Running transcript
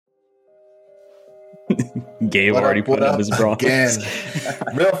Gabe already put up his bronze. Again.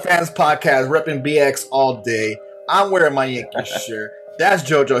 Real Fans Podcast, repping BX all day. I'm wearing my Yankees shirt. That's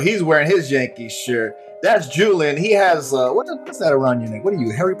JoJo. He's wearing his Yankees shirt. That's Julian. He has what's that around your neck? What are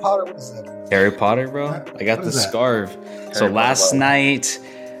you, Harry Potter? What is that? Harry Potter, bro. I got the scarf. So last night,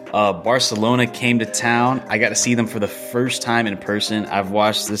 Barcelona came to town. I got to see them for the first time in person. I've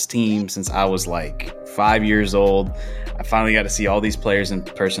watched this team since I was like 5 years old. I finally got to see all these players in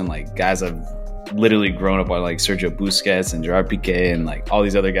person, like guys I've literally grown up on, like Sergio Busquets and Gerard Piqué and like all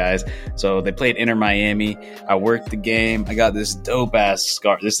these other guys. So they played Inter Miami. I worked the game. I got this dope ass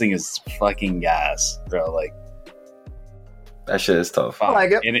scarf. This thing is fucking gas, bro. Like that shit is tough. I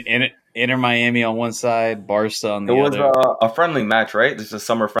like it. Inter Miami on one side, Barca on the other. It was a friendly match, right? This is a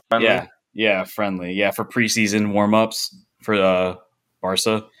summer friendly. Yeah, friendly. Yeah, for preseason warm-ups for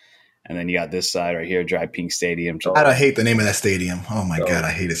Barca. And then you got this side right here, Dry Pink Stadium. I hate the name of that stadium. Oh my God,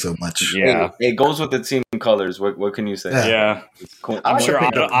 I hate it so much. Yeah. It goes with the team colors. What can you say? Yeah. I'm sure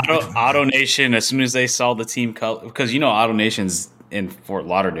Auto Nation, as soon as they saw the team color, because Auto Nation's in Fort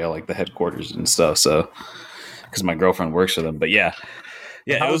Lauderdale, like the headquarters and stuff. So, because my girlfriend works for them. But yeah.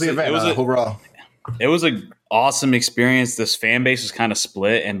 How was the event overall? It was an awesome experience. This fan base was kind of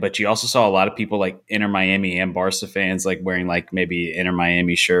split, but you also saw a lot of people like Inter Miami and Barca fans like wearing like maybe Inter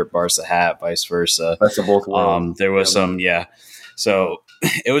Miami shirt, Barca hat, vice versa. That's a both worlds. There was So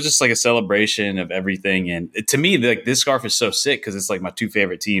it was just like a celebration of everything, and to me, like this scarf is so sick because it's like my two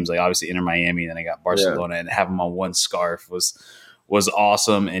favorite teams. Like obviously Inter Miami, and then I got Barcelona, and have them on one scarf was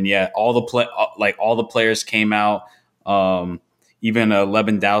awesome. And all the players came out. Even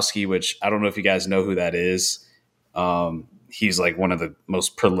Lewandowski, which I don't know if you guys know who that is. He's like one of the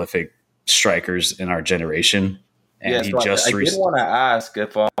most prolific strikers in our generation. And I did want to ask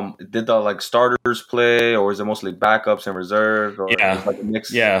if did the starters play, or is it mostly backups and reserves? Or like a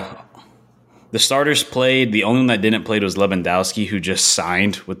mix? Yeah. The starters played. The only one that didn't play was Lewandowski, who just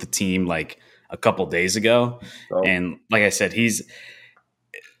signed with the team like a couple days ago. Oh. And like I said, he's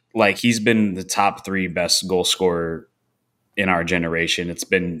been the top 3 best goal scorer in our generation. It's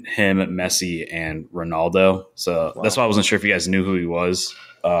been him, Messi, and Ronaldo. So that's why I wasn't sure if you guys knew who he was.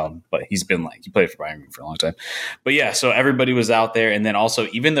 But he's been he played for Bayern Munich for a long time. But yeah, so everybody was out there, and then also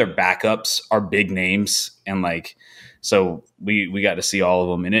even their backups are big names, and so we got to see all of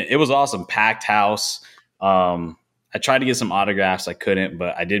them, and it was awesome. Packed house. I tried to get some autographs, I couldn't,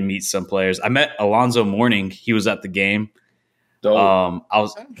 but I did meet some players. I met Alonzo Mourning. He was at the game. I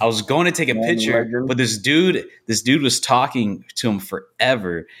was going to take a picture, but this dude was talking to him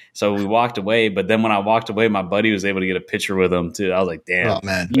forever. So we walked away. But then when I walked away, my buddy was able to get a picture with him too. I was like, "Damn,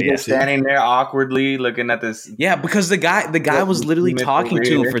 man!" You just standing there awkwardly looking at this. Yeah, because the guy was literally talking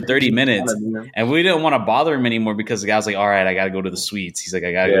to him for 30 minutes, and we didn't want to bother him anymore because the guy was like, "All right, I got to go to the suites." He's like,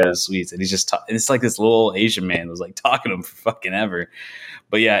 "I got to go to the suites," and he's just and it's like this little Asian man was like talking to him for fucking ever.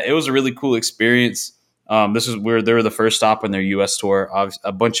 But yeah, it was a really cool experience. This is where they were the first stop on their U.S. tour.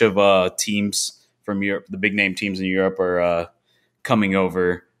 A bunch of teams from Europe, the big name teams in Europe, are coming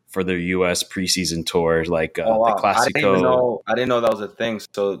over for their U.S. preseason tour, the Classico. I didn't know that was a thing.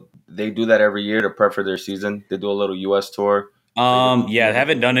 So they do that every year to prep for their season. They do a little U.S. tour. They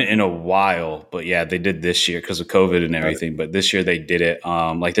haven't done it in a while, but yeah, they did this year because of COVID and everything. But this year they did it.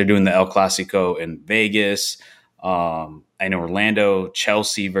 They're doing the El Clasico in Vegas. I know Orlando,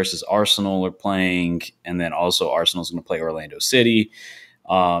 Chelsea versus Arsenal are playing, and then also Arsenal's going to play Orlando City.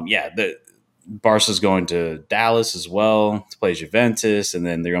 The Barca's going to Dallas as well to play Juventus, and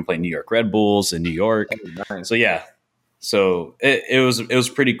then they're going to play New York Red Bulls in New York. Oh, nice. So it was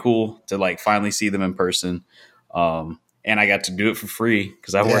pretty cool to finally see them in person, and I got to do it for free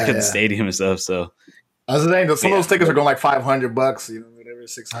because I work at the stadium and stuff. So I was saying some of those tickets are going like $500,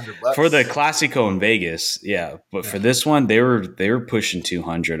 $600 for the Classico in Vegas. Yeah. But for this one, they were pushing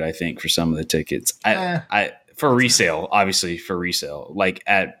 200, I think, for some of the tickets. I for resale, obviously for resale,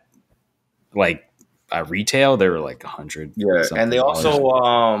 at retail, they were like 100. Yeah. And they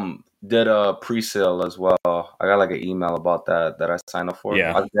also, did a pre-sale as well. I got an email about that I signed up for.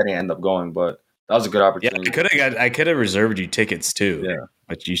 Yeah. I didn't end up going, but that was a good opportunity. Yeah, I could have reserved you tickets too. Yeah.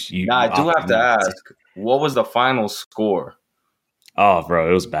 But you I do have to ask, what was the final score? Oh, bro,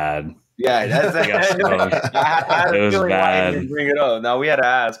 it was bad. Yeah, that's it was bad. Didn't bring it up. Now we had to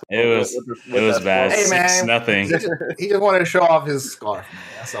ask. It was bad. Hey man, 6-0. He just wanted to show off his scarf.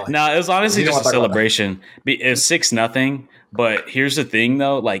 No, it was honestly just a celebration. It was 6-0. But here's the thing,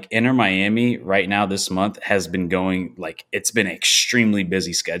 though. Inter Miami right now this month has been going it's been an extremely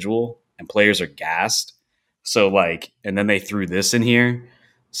busy schedule, and players are gassed. So and then they threw this in here,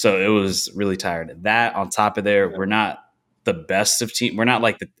 so it was really tired. That on top of there, we're not the best of team. We're not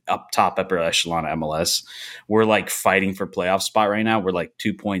like the top upper echelon of MLS. We're like fighting for playoff spot right now. We're like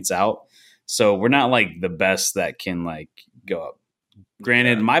 2 points out. So we're not like the best that can like go up.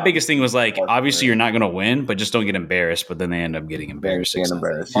 Granted, my biggest thing was like, obviously you're not going to win, but just don't get embarrassed. But then they end up getting embarrassed. You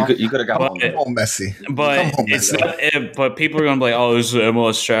could have got Come on, Messi. But it's not. But people are going to be like, "Oh, this is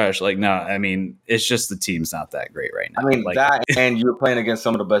MLS trash." Like, no, I mean, it's just the team's not that great right now. I mean, like, that, and you're playing against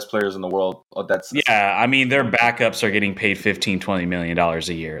some of the best players in the world. Oh, yeah. I mean, their backups are getting paid $15-20 million a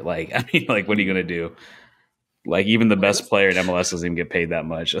year. Like, I mean, like, what are you going to do? Like, even the best player in MLS doesn't even get paid that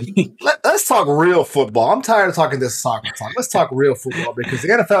much. Let's talk real football. I'm tired of talking this soccer talk. Let's talk real football because the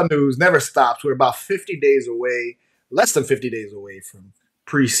NFL news never stops. We're about 50 days away, less than 50 days away from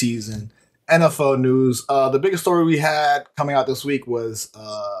preseason NFL news. The biggest story we had coming out this week was,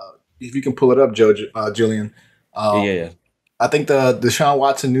 if you can pull it up, Julian. Yeah. I think the Deshaun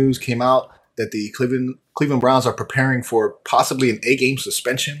Watson news came out that the Cleveland Browns are preparing for possibly an 8-game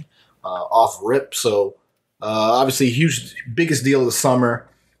suspension off rip. So, obviously, biggest deal of the summer,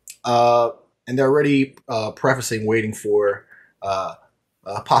 and they're already waiting for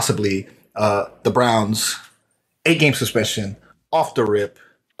possibly the Browns 8-game suspension off the rip.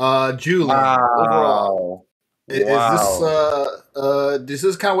 Julian, overall, is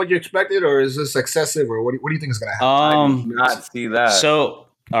this kind of what you expected, or is this excessive, or what do you think is going to happen? I did not see that. So.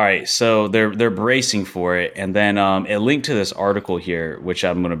 All right, so they're bracing for it, and then it linked to this article here, which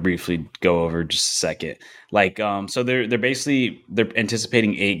I'm going to briefly go over just a second. Like, so they're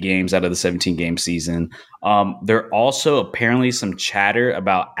anticipating 8 games out of the 17-game season. There also apparently some chatter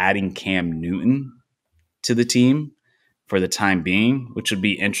about adding Cam Newton to the team for the time being, which would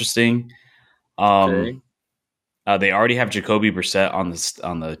be interesting. Okay. They already have Jacoby Brissett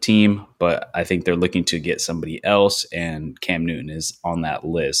on the team, but I think they're looking to get somebody else, and Cam Newton is on that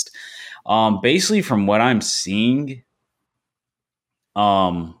list. Basically, from what I'm seeing,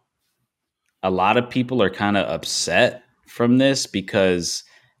 a lot of people are kind of upset from this because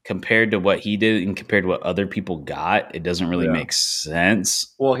compared to what he did and compared to what other people got, it doesn't really make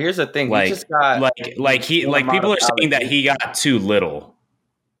sense. Well, here's the thing: like, he just got people are saying that he got too little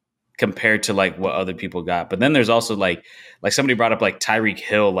compared to like what other people got. But then there's also like somebody brought up like Tyreek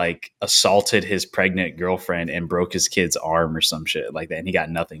Hill like assaulted his pregnant girlfriend and broke his kid's arm or some shit like that, and he got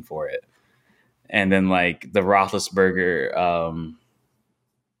nothing for it. And then like the Roethlisberger,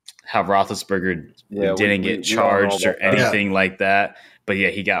 how Roethlisberger didn't get charged or anything like that, but yeah,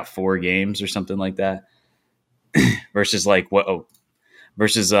 he got 4 games or something like that. versus what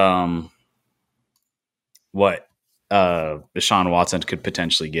Deshaun Watson could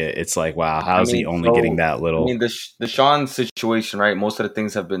potentially get. It's like, wow, how is he only getting that little? I mean, the Deshaun situation, right? Most of the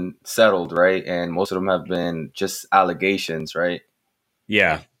things have been settled, right? And most of them have been just allegations, right?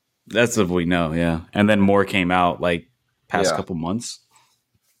 Yeah, that's what we know, yeah. And then more came out like past couple months.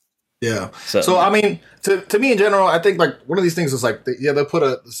 Yeah. So I mean, to me in general, I think like one of these things is like, they'll they put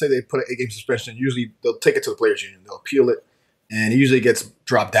an 8-game suspension. Usually they'll take it to the players union, they'll appeal it, and it usually gets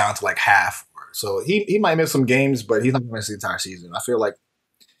dropped down to like half. So he might miss some games, but he's not going to miss the entire season. I feel like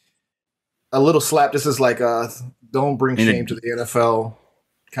a little slap. This is like don't bring shame to the NFL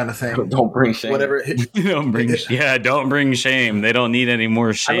kind of thing. Don't bring shame. Whatever. Don't bring shame. They don't need any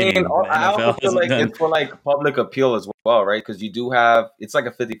more shame. I mean, I also feel like it's for like public appeal as well, right? Because you do have, it's like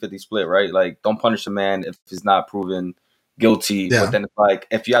a 50-50 split, right? Like, don't punish a man if he's not proven guilty. Yeah. But then it's like,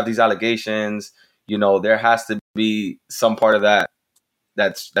 if you have these allegations, there has to be some part of that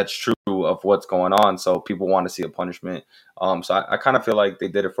that's true of what's going on. So people want to see a punishment. So I kind of feel like they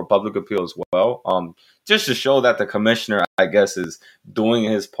did it for public appeal as well. Just to show that the commissioner, I guess, is doing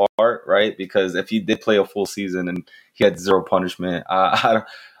his part, right? Because if he did play a full season and he had 0 punishment, a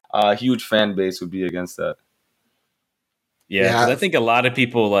huge fan base would be against that. Yeah, 'cause I think a lot of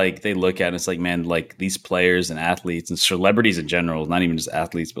people like they look at it and it's like, man, like these players and athletes and celebrities in general, not even just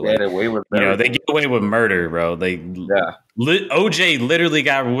athletes, but like, they get away with murder, bro. OJ literally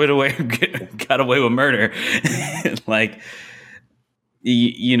got away with murder. Like,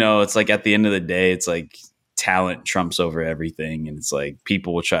 it's like at the end of the day, it's like talent trumps over everything, and it's like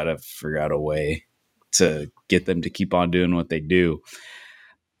people will try to figure out a way to get them to keep on doing what they do.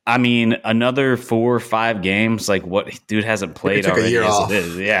 I mean, another 4 or 5 games, like what dude hasn't played already as it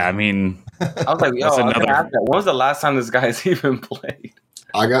is. Yeah, I mean, I was like, when was the last time this guy's even played?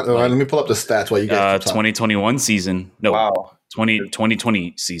 Let me pull up the stats while you guys 2021 season. No, wow.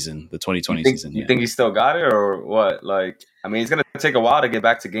 2020 season. The 2020 season. You think he still got it or what? Like, I mean, it's going to take a while to get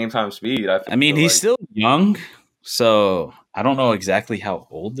back to game time speed. I mean, he's still young, so I don't know exactly how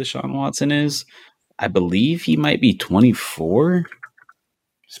old Deshaun Watson is. I believe he might be 24.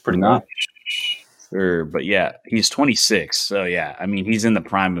 It's pretty young. But yeah, he's 26. So yeah, I mean, he's in the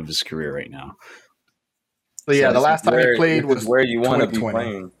prime of his career right now. But yeah, the last time he played was where you want to be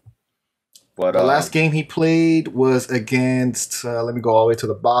playing. But the last game he played was against. Let me go all the way to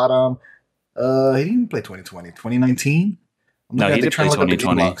the bottom. He didn't play 2020. 2019. No, he did play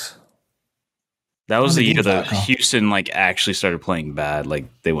 2020. That was the year that Houston actually started playing bad. Like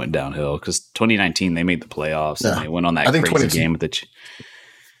they went downhill because 2019 they made the playoffs and they went on that crazy game with the.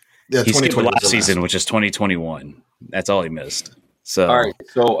 Yeah, he skipped last season, which is 2021. That's all he missed. So all right.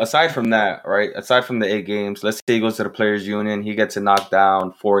 So aside from that, right? Aside from the 8 games, let's say he goes to the Players Union, he gets to knock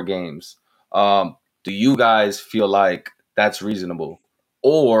down 4 games. Do you guys feel like that's reasonable,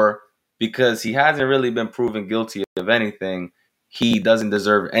 or because he hasn't really been proven guilty of anything, he doesn't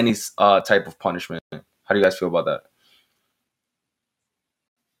deserve any type of punishment? How do you guys feel about that?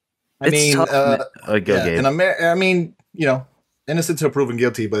 I mean, innocent to proven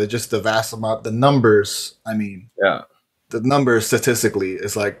guilty, but it's just the vast amount, the numbers. I mean, the numbers statistically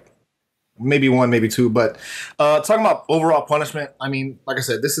is like maybe 1, maybe 2. But talking about overall punishment, I mean, like I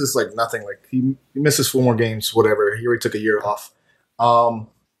said, this is like nothing. Like he misses 4 more games, whatever. He already took a year off.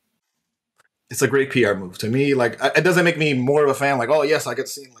 It's a great PR move to me. Like it doesn't make me more of a fan. Like, oh yes, I get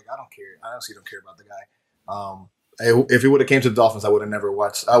to see him. Like I don't care. I honestly don't care about the guy. If he would have came to the Dolphins, I would have never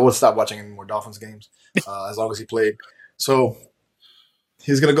watched. I would stop watching any more Dolphins games as long as he played. So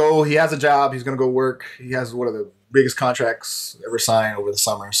he's gonna go. He has a job. He's gonna go work. He has one of the biggest contracts ever signed over the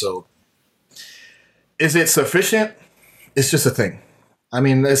summer. So is it sufficient? It's just a thing. I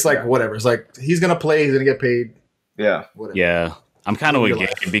mean, it's like whatever. It's like he's gonna play. He's gonna get paid. Yeah. Whatever. Yeah. I'm kind of with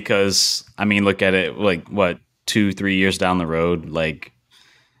Gabe because, I mean, look at it like, 2-3 years down the road, like,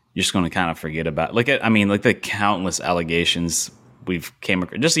 you're just going to kind of forget about the countless allegations we've came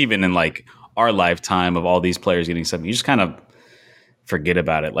across, just even in, like, our lifetime of all these players getting something. You just kind of forget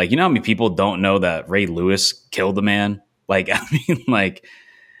about it. Like, you know how many people don't know that Ray Lewis killed the man? Like, I mean, like,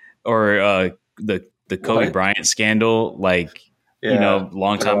 or the Kobe Bryant scandal, like,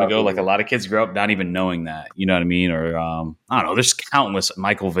 long time ago, like a lot of kids grow up not even knowing that, you know what I mean? Or, I don't know, there's countless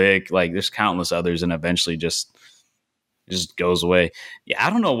Michael Vick, like there's countless others, and eventually just goes away. Yeah.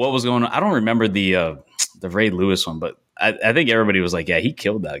 I don't know what was going on. I don't remember the Ray Lewis one, but I think everybody was like, yeah, he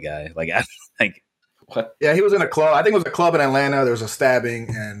killed that guy. What? Yeah, he was in a club. I think it was a club in Atlanta. There was a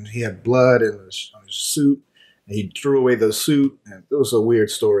stabbing and he had blood on his suit and he threw away the suit. And it was a weird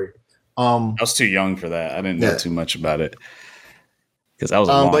story. I was too young for that. I didn't know too much about it. Because that was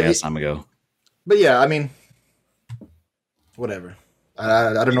a long ass time ago. But yeah, I mean, whatever.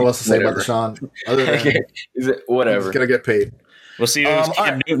 I don't know what else to say about Deshaun. Other than is it whatever? He's gonna get paid. We'll see what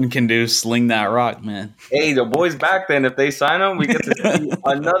Cam Newton can do. Sling that rock, man. Hey, the boys back then. If they sign him, we get to see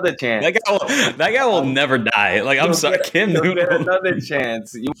another chance. That guy will never die. Like I'm sorry, Cam Newton. Get another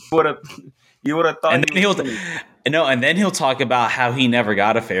chance. You would have thought. And then he'll talk about how he never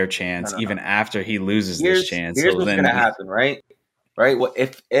got a fair chance, even after he loses this chance. Here's what's gonna happen, right? Right. Well,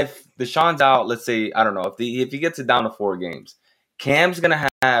 if Deshaun's out, let's say, I don't know, if he gets it down to 4 games, Cam's gonna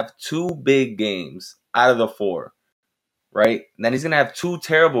have 2 big games out of the 4, right? And then he's gonna have 2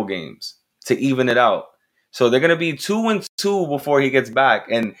 terrible games to even it out. So they're gonna be 2-2 before he gets back,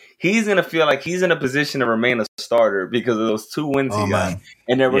 and he's gonna feel like he's in a position to remain a starter because of those 2 wins he got.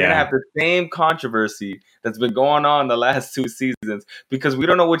 And then we're gonna have the same controversy that's been going on the last 2 seasons because we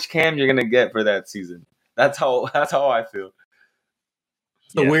don't know which Cam you're gonna get for that season. That's how I feel.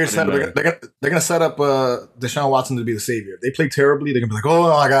 The weird setup. They're gonna set up Deshaun Watson to be the savior. If they play terribly, they're gonna be like, "Oh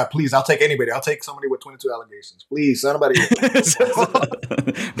my God, please! I'll take anybody. I'll take somebody with 22 allegations. Please, somebody."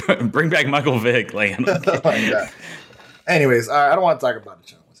 Bring back Michael Vick. Like, oh my God. Anyways, I don't want to talk about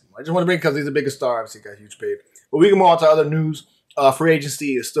Deshaun Watson. I just want to bring because he's the biggest star. Obviously, got huge paid. But we can move on to other news. Free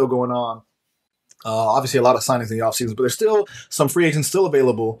agency is still going on. Obviously, a lot of signings in the offseason, but there's still some free agents still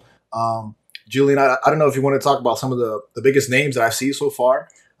available. Julian, I don't know if you want to talk about some of the biggest names that I've seen so far.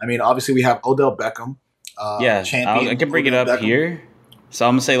 I mean, obviously we have Odell Beckham. Champion. I can bring it up Beckham here. So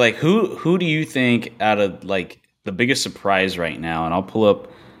I'm gonna say, like, who do you think out of like the biggest surprise right now? And I'll pull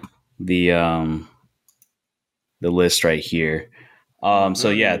up the list right here. So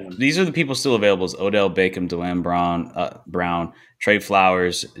yeah, these are the people still available: is Odell Beckham, Dwayne Brown, Trey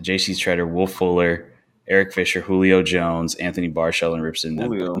Flowers, J.C. Treader, Will Fuller, Eric Fisher, Julio Jones, Anthony Barr, Sheldon Ripson,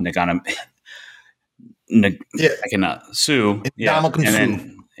 I cannot sue. Yeah.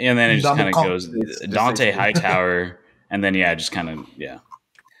 And then it just kind of goes Dante Hightower. And then, just kind of,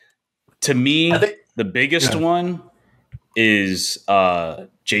 To me, the biggest one is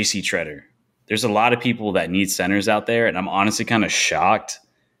J.C. Treader. There's a lot of people that need centers out there. And I'm honestly kind of shocked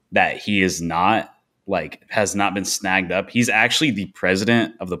that he is not, has not been snagged up. He's actually the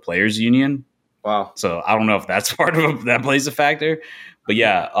president of the Players Union, Wow. So I don't know if that's part of that plays a factor. But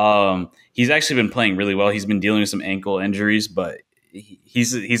yeah, he's actually been playing really well. He's been dealing with some ankle injuries, but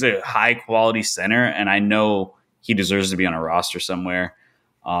he's a high quality center, and I know he deserves to be on a roster somewhere.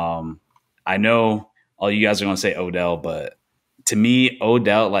 I know all you guys are going to say Odell, but to me,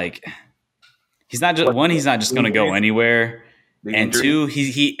 Odell, like, he's not just going to go anywhere, and two,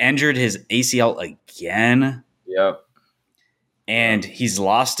 he injured his ACL again. Yep. And he's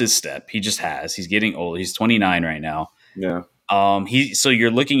lost his step. He just has. He's getting old. He's 29 right now. Yeah. So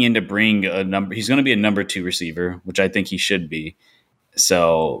you're looking in to bring a number. He's going to be a number 2 receiver, which I think he should be.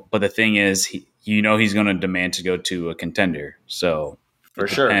 So, but the thing is, he's going to demand to go to a contender. So for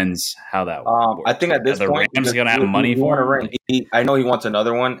sure, depends how that works. I think at this point, the Rams going to have money for him. I know he wants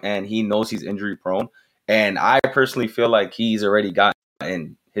another one, and he knows he's injury prone. And I personally feel like he's already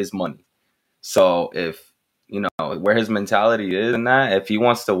gotten his money. So if where his mentality is in that, if he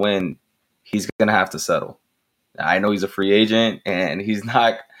wants to win, he's going to have to settle. I know he's a free agent, and he's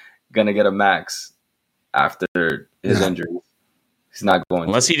not going to get a max after his injury. He's not going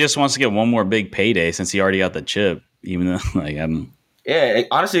unless he just wants to get one more big payday since he already got the chip. Even though,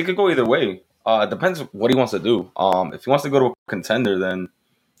 honestly, it could go either way. It depends what he wants to do. If he wants to go to a contender, then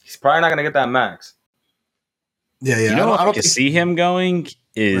he's probably not going to get that max. Yeah. You know, I don't see him going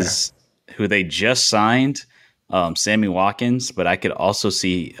is who they just signed, Sammy Watkins, but I could also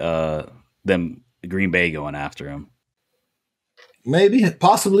see them Green Bay going after him. Maybe,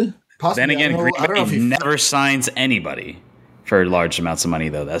 possibly. Then again, Green Bay never signs anybody for large amounts of money,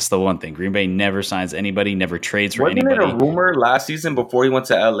 though. That's the one thing. Green Bay never signs anybody, never trades for anybody. Wasn't it a rumor last season before he went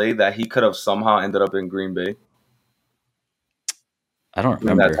to LA that he could have somehow ended up in Green Bay? I don't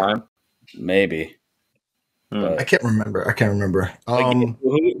remember. That time? Maybe. I can't remember.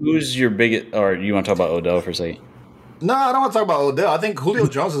 Who's your biggest, or you want to talk about Odell for a second? No, I don't want to talk about Odell. I think Julio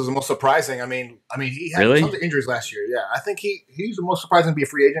Jones is the most surprising. I mean, he had tons of injuries last year. Yeah, I think he's the most surprising to be a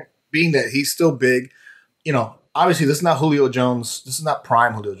free agent, being that he's still big. Obviously, this is not Julio Jones. This is not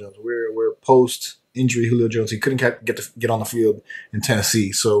prime Julio Jones. We're post injury Julio Jones. He couldn't get on the field in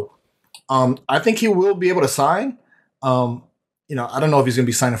Tennessee. So, I think he will be able to sign. I don't know if he's going to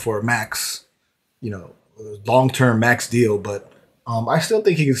be signing for a max, long-term max deal, but I still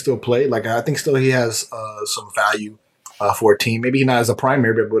think he can still play. Like, I think still he has some value for a team. Maybe not as a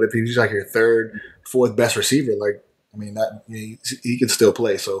primary, but if he's like your third, fourth best receiver, he can still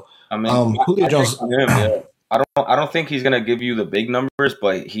play. So, Julio Jones. I don't think he's gonna give you the big numbers,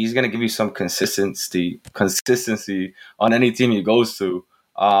 but he's gonna give you some consistency on any team he goes to.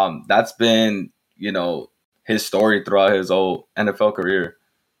 That's been his story throughout his whole NFL career.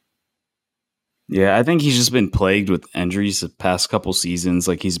 Yeah, I think he's just been plagued with injuries the past couple seasons.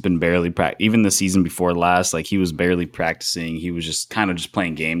 Like, he's been barely even the season before last, like, he was barely practicing. He was just kind of just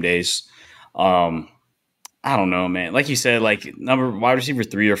playing game days. I don't know, man. Like you said, like, wide receiver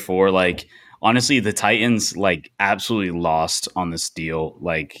 3 or 4, like, honestly, the Titans, like, absolutely lost on this deal.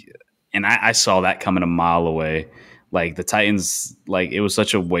 Like, and I saw that coming a mile away. Like, the Titans, like, it was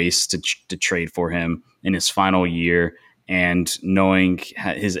such a waste to trade for him in his final year, and knowing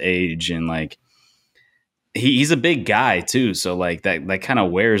his age, and like, he's a big guy too. So like that kind of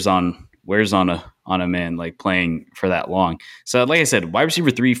wears on a man, like, playing for that long. So like I said, wide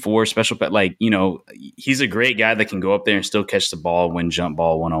receiver 3, 4, special pet, like, he's a great guy that can go up there and still catch the ball, win jump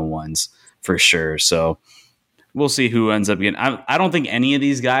ball 1-on-1s for sure. So we'll see who ends up getting. I don't think any of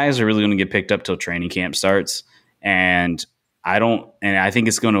these guys are really going to get picked up till training camp starts. And I think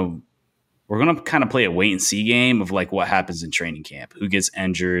we're going to kind of play a wait and see game of like what happens in training camp, who gets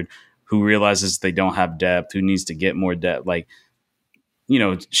injured, who realizes they don't have depth, who needs to get more depth. Like,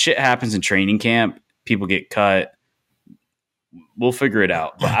 shit happens in training camp. People get cut. We'll figure it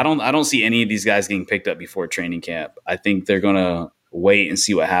out. But I don't see any of these guys getting picked up before training camp. I think they're going to wait and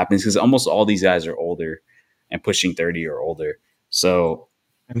see what happens, because almost all these guys are older and pushing 30 or older. So,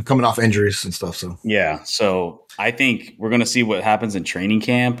 and coming off injuries and stuff. So yeah. So I think we're going to see what happens in training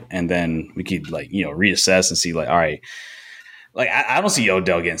camp, and then we could reassess and see, like, all right, like, I don't see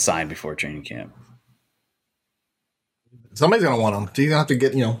Odell getting signed before training camp. Somebody's gonna want him. He's gonna have to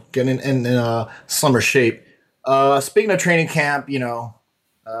get in summer shape. Speaking of training camp,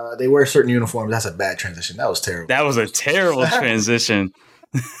 they wear certain uniforms. That's a bad transition. That was terrible. That was a terrible transition.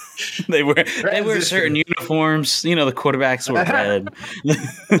 They wear certain uniforms. The quarterbacks were red.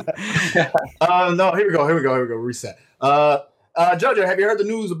 No, here we go. Reset. Jojo, have you heard the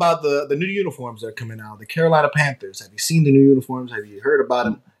news about the new uniforms that are coming out? The Carolina Panthers. Have you seen the new uniforms? Have you heard about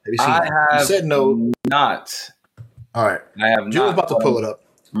them? Have you seen them? You said no. Not. All right. I have not. Julio's about to pull it up.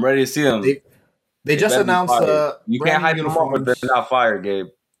 I'm ready to see them. They just announced you can't hype them up, but they're not fired, Gabe.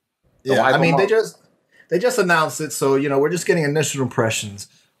 Yeah, I mean they just announced it, so we're just getting initial impressions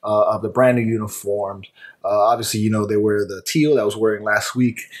of the brand new uniforms. Obviously, they wear the teal that I was wearing last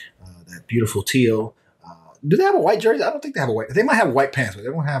week, that beautiful teal. Do they have a white jersey? I don't think they have a white. They might have white pants, but they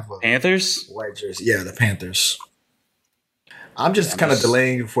don't have a Panthers white jersey. Yeah, the Panthers. I'm just kind of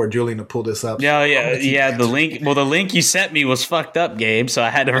delaying for Julian to pull this up. Yeah. The link. Well, the link you sent me was fucked up, Gabe. So I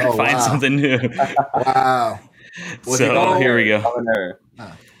had to find something new. Wow. So here we go.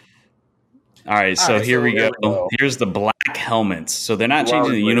 All right, so here we go. Here's the black helmets. So they're not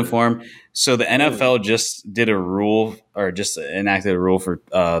changing the uniform. So the NFL just did a rule, or just enacted a rule for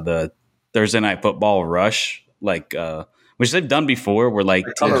the Thursday Night Football rush, which they've done before, where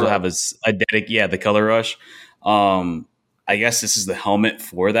teams will have the color rush. I guess this is the helmet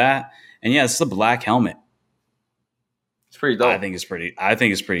for that, and it's the black helmet. It's pretty dope. I think it's pretty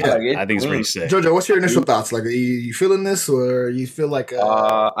sick. Jojo, what's your initial thoughts? Like, are you feeling this, or you feel like?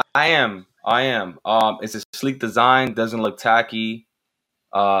 I am. It's a sleek design. Doesn't look tacky.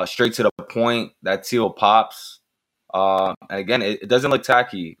 Straight to the point. That teal pops. And again, it doesn't look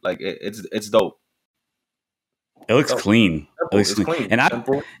tacky. Like it's dope. It looks clean. Simple. It looks clean.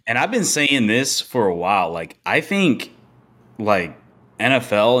 And I've been saying this for a while. Like, I think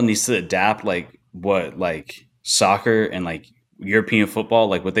NFL needs to adapt what soccer and European football,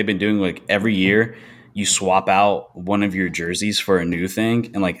 what they've been doing. Every year you swap out one of your jerseys for a new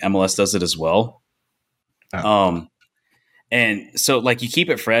thing, and MLS does it as well. And so you keep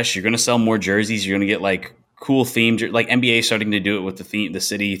it fresh. You're going to sell more jerseys. You're going to get cool themed, NBA starting to do it with the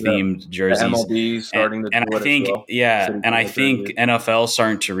city themed jerseys. The MLB starting to do it as well. I think NFL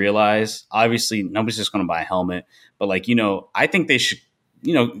starting to realize, obviously nobody's just going to buy a helmet, but I think they should,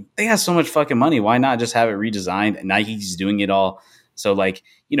 they have so much fucking money. Why not just have it redesigned? And Nike's doing it all. So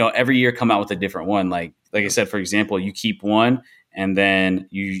every year come out with a different one. Like I said, for example, you keep one and then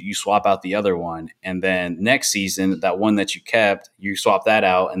you swap out the other one. And then next season, that one that you kept, you swap that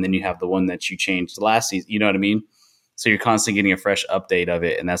out. And then you have the one that you changed last season. You know what I mean? So you're constantly getting a fresh update of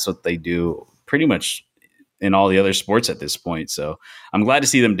it. And that's what they do pretty much in all the other sports at this point. So I'm glad to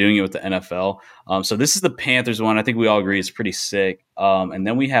see them doing it with the NFL. So this is the Panthers one. I think we all agree it's pretty sick. And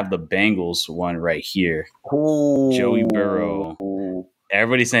then we have the Bengals one right here. Ooh. Joey Burrow.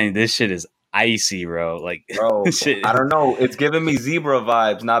 Everybody's saying this shit is icy, bro. Bro, I don't know. It's giving me zebra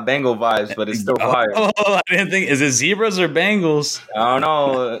vibes, not Bengal vibes, but it's still fire. Oh, I didn't think. Is it zebras or Bengals? I don't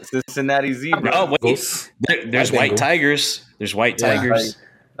know. Cincinnati zebra. Oh, wait. There's white tigers. There's white tigers.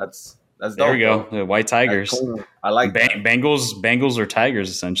 That's dope. There we go. The white tigers. Cool. I like Bengals or tigers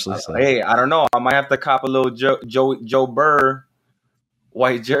essentially. So. Hey, I don't know. I might have to cop a little Joe Burr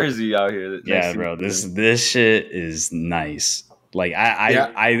white jersey out here. Yeah, bro. This shit is nice.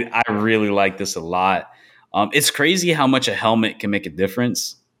 I really like this a lot. It's crazy how much a helmet can make a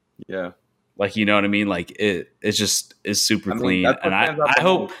difference. Yeah. You know what I mean? It's super clean. And I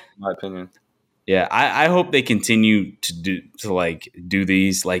hope, in my opinion. Yeah, I hope they continue to do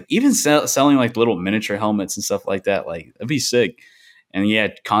these, even selling little miniature helmets and stuff like that. That'd be sick.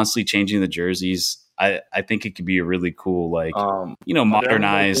 And constantly changing the jerseys. I think it could be a really cool,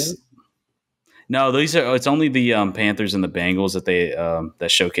 modernized. No, it's only the Panthers and the Bengals that they that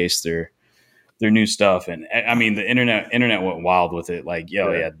showcase their new stuff, and I mean the internet went wild with it.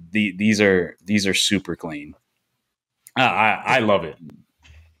 These are super clean. I love it.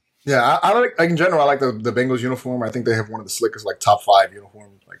 Yeah, I like in general. I like the Bengals uniform. I think they have one of the slickest top 5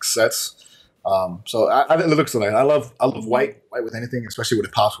 uniform sets. So I think it looks nice. I love white with anything, especially when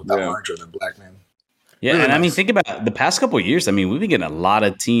it pops with that orange or the black, man. Yeah, really and nice. I mean, think about the past couple of years. I mean, we've been getting a lot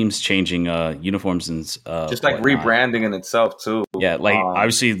of teams changing uniforms and just rebranding in itself too. Yeah,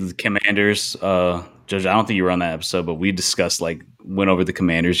 obviously the Commanders. Judge, I don't think you were on that episode, but we discussed went over the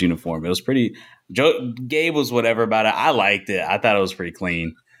Commanders uniform. It was pretty. Gabe was whatever about it. I liked it. I thought it was pretty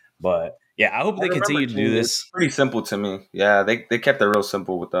clean. But yeah, I hope they continue to do this. It's pretty simple to me. Yeah, they kept it real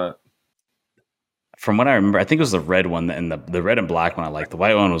simple with that. From what I remember, I think it was the red one and the red and black one I liked. The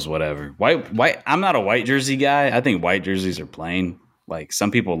white one was whatever. White. I'm not a white jersey guy. I think white jerseys are plain. Some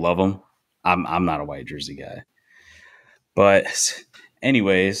people love them. I'm not a white jersey guy. But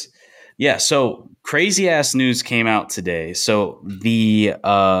anyways, yeah. So crazy ass news came out today. So the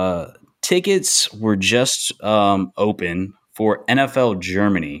tickets were just open for NFL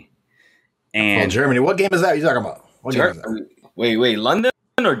Germany. And Germany. What game is that you're talking about? What game is that? Wait, London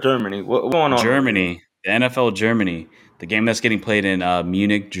or Germany? What's going on? Germany, the NFL Germany, the game that's getting played in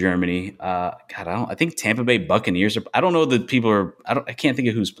Munich, Germany. I think Tampa Bay Buccaneers are. I don't know that people are. I can't think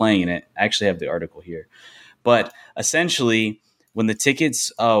of who's playing in it. I actually have the article here, but essentially, when the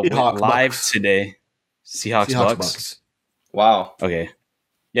tickets went live today, Seahawks Bucks. Wow. Okay.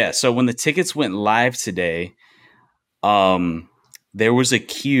 Yeah, so when the tickets went live today, there was a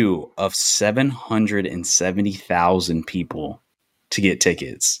queue of 770,000 people to get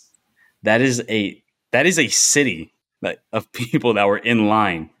tickets. That is a city of people that were in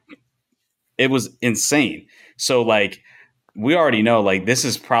line. It was insane. So like we already know like this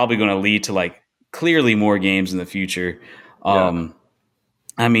is probably going to lead to like clearly more games in the future.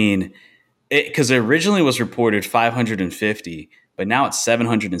 I mean, because it originally was reported 550, but now it's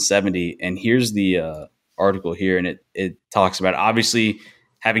 770. And here's the article here, and it talks about obviously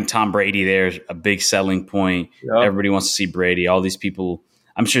having Tom Brady there is a big selling point. Yep. Everybody wants to see Brady. All these people,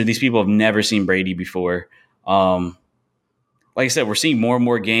 I'm sure these people have never seen Brady before. Like I said, we're seeing more and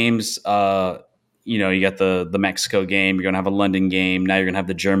more games. You got the Mexico game. You're going to have a London game. Now you're going to have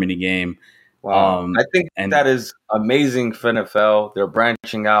the Germany game. Wow. I think that is amazing for NFL. They're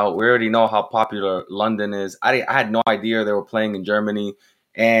branching out. We already know how popular London is. I had no idea they were playing in Germany.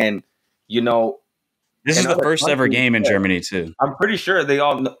 And, this is the first ever game in Germany, too. I'm pretty sure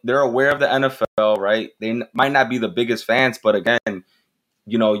they're aware of the NFL, right? They might not be the biggest fans, but again,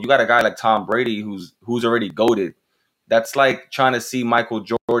 you got a guy like Tom Brady who's already goated. That's like trying to see Michael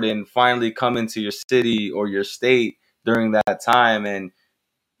Jordan finally come into your city or your state during that time. And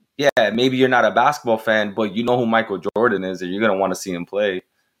yeah, maybe you're not a basketball fan, but you know who Michael Jordan is, and you're going to want to see him play.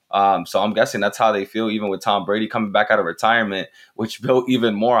 So I'm guessing that's how they feel, even with Tom Brady coming back out of retirement, which built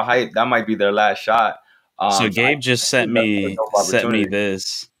even more hype. That might be their last shot. So Gabe just sent me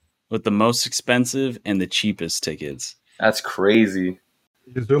this with the most expensive and the cheapest tickets. That's crazy.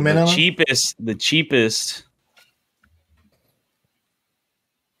 Zoom in on the cheapest.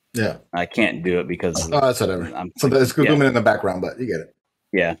 Yeah, I can't do it because that's whatever. So it's zooming in the background, but you get it.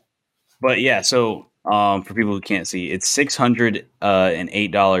 Yeah, but yeah. So for people who can't see, it's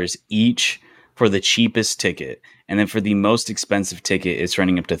 $608 each for the cheapest ticket, and then for the most expensive ticket, it's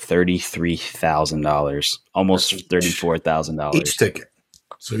running up to $33,000, almost $34,000 each ticket.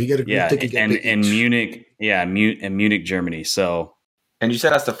 So you get a ticket. And in Munich, in Munich, Germany. So, and you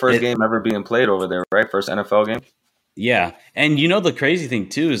said that's the first game ever being played over there, right? First NFL game. Yeah, and the crazy thing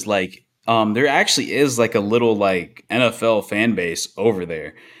too is like there actually is like a little like NFL fan base over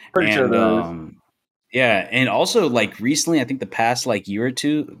there. Pretty sure there is. Yeah, and also like recently, I think the past like year or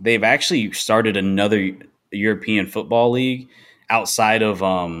two, they've actually started another European football league outside of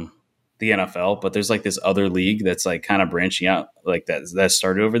the NFL. But there's like this other league that's like kind of branching out, like that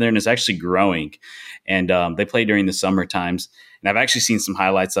started over there, and it's actually growing. And they play during the summer times, and I've actually seen some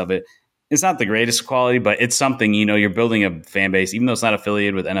highlights of it. It's not the greatest quality, but it's something, you're building a fan base, even though it's not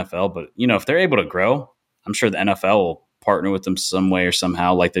affiliated with NFL. But, if they're able to grow, I'm sure the NFL will partner with them some way or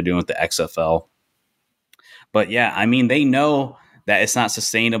somehow, like they're doing with the XFL. But yeah, I mean, they know that it's not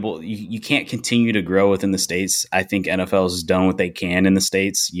sustainable. You can't continue to grow within the States. I think NFL has done what they can in the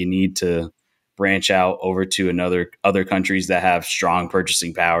States. You need to branch out over to other countries that have strong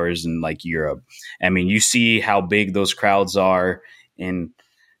purchasing powers, and like Europe. I mean, you see how big those crowds are in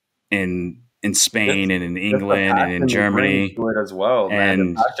Spain and in England and in Germany to it as well.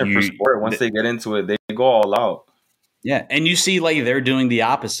 And the passion for sport, once they get into it, they go all out. Yeah, and you see like they're doing the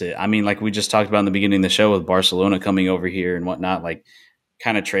opposite. I mean, like we just talked about in the beginning of the show with Barcelona coming over here and whatnot, like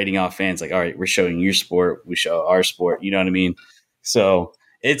kind of trading off fans. Like, all right, we're showing your sport, we show our sport. You know what I mean? So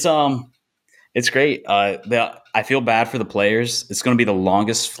it's great. I feel bad for the players. It's going to be the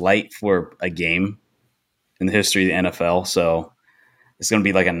longest flight for a game in the history of the NFL. So it's going to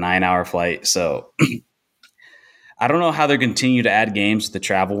be like a 9-hour flight. So I don't know how they're continue to add games to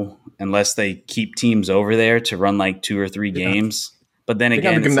travel unless they keep teams over there to run like 2 or 3 games. But then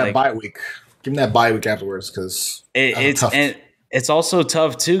again, give them that bye week. Give them that bye week afterwards because it's also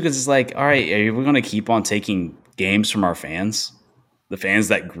tough too because it's like, all right, are we going to keep on taking games from our fans, the fans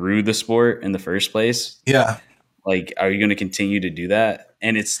that grew the sport in the first place? Yeah. Like, are you going to continue to do that?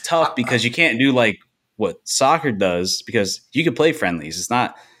 And it's tough because you can't do like what soccer does because you can play friendlies. It's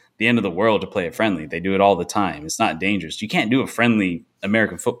not the end of the world to play a friendly. They do it all the time. It's not dangerous. You can't do a friendly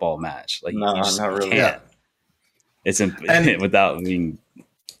American football match. Like, no, not really. Can't. It's without being.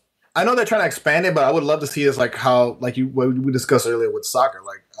 I know they're trying to expand it, but I would love to see this like how what we discussed earlier with soccer.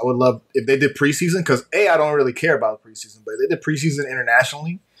 Like, I would love if they did preseason because I don't really care about preseason, but if they did preseason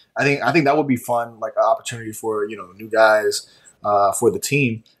internationally, I think that would be fun, like an opportunity for new guys for the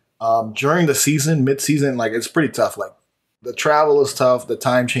team. During the season, mid-season, like it's pretty tough. Like the travel is tough, the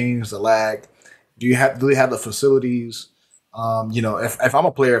time change, the lag. Do they have the facilities? If I'm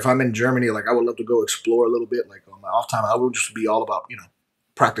a player, if I'm in Germany, like I would love to go explore a little bit. Like on my off time, I would just be all about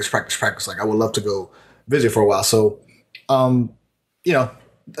practice. Like I would love to go visit for a while. So, the more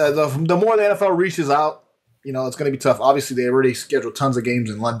the NFL reaches out, it's going to be tough. Obviously, they already scheduled tons of games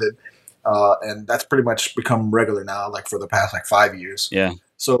in London, and that's pretty much become regular now, like for the past 5 years. Yeah.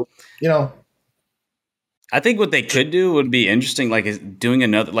 So, I think what they could do would be interesting, like is doing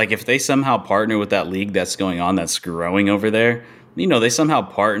another, like if they somehow partner with that league that's going on, that's growing over there, they somehow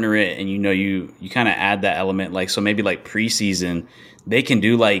partner it, and you kind of add that element, like, so maybe like preseason, they can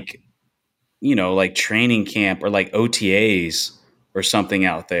do like, like training camp or like OTAs or something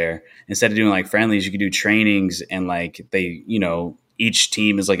out there. Instead of doing like friendlies, you could do trainings, and like they, each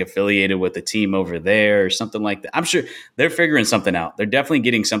team is like affiliated with a team over there or something like that. I'm sure they're figuring something out. They're definitely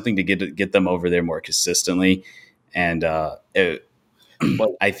getting something to get them over there more consistently. And I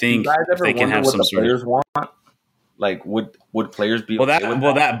think if they can have some sort of want, like would players be but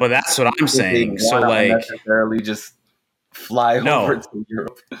that's what I'm saying. So like necessarily just fly over to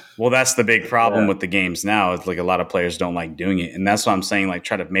Europe. Well, that's the big problem with the games now. It's like a lot of players don't like doing it. And that's why I'm saying, like,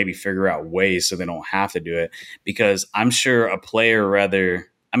 try to maybe figure out ways so they don't have to do it. Because I'm sure a player I've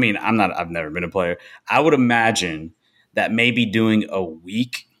never been a player. I would imagine that maybe doing a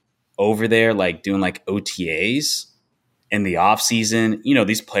week over there, like doing like OTAs in the off season,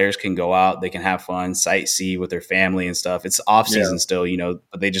 these players can go out, they can have fun, sightsee with their family and stuff. It's off season still,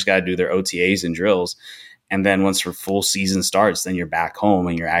 but they just got to do their OTAs and drills. And then once your full season starts, then you're back home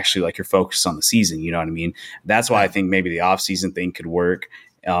and you're actually like, you're focused on the season. You know what I mean? That's why I think maybe the off season thing could work.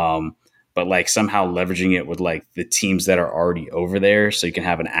 But like somehow leveraging it with like the teams that are already over there, so you can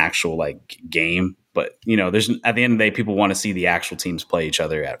have an actual like game. But there's, at the end of the day, people want to see the actual teams play each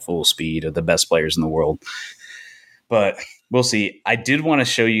other at full speed of the best players in the world. But we'll see. I did want to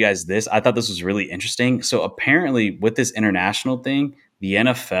show you guys this. I thought this was really interesting. So apparently with this international thing, the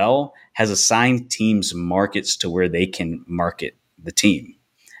NFL has assigned teams markets to where they can market the team.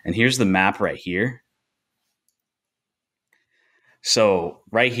 And here's the map right here. So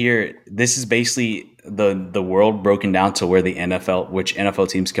right here, this is basically the world broken down to where which NFL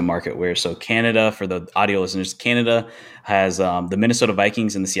teams can market where. So Canada, for the audio listeners, Canada has the Minnesota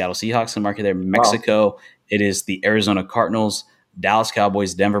Vikings and the Seattle Seahawks can market there. Mexico, it is the Arizona Cardinals, Dallas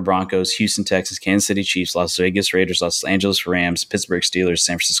Cowboys, Denver Broncos, Houston Texans, Kansas City Chiefs, Las Vegas Raiders, Los Angeles Rams, Pittsburgh Steelers,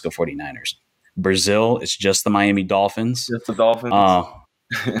 San Francisco 49ers. Brazil, it's just the Miami Dolphins. Just the Dolphins.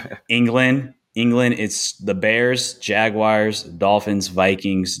 England, it's the Bears, Jaguars, Dolphins,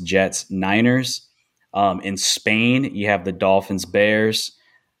 Vikings, Jets, Niners. In Spain, you have the Dolphins, Bears.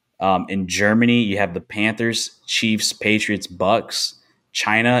 In Germany, you have the Panthers, Chiefs, Patriots, Bucks.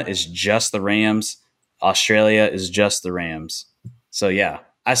 China is just the Rams. Australia is just the Rams. So yeah,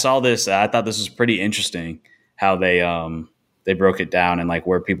 I saw this. I thought this was pretty interesting how they broke it down and like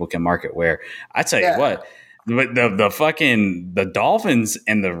where people can market where. I tell you what, the Dolphins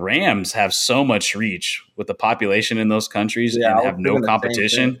and the Rams have so much reach with the population in those countries and have no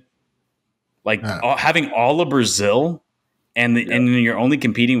competition. Like having all of Brazil and then you're only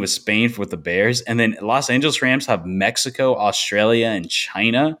competing with Spain with the Bears, and then Los Angeles Rams have Mexico, Australia, and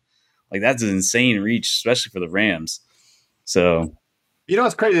China. Like that's an insane reach, especially for the Rams. So,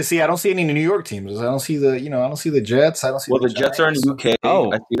 it's crazy to see. I don't see any New York teams. I don't see the Jets. I don't see. Well, the Jets are in the UK.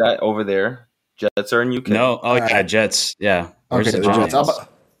 Oh, I see that over there. Jets are in UK. No, Jets. Yeah. Where's the Jets?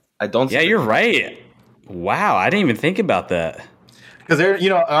 I don't. Yeah, you're right. Wow, I didn't even think about that. Because they're,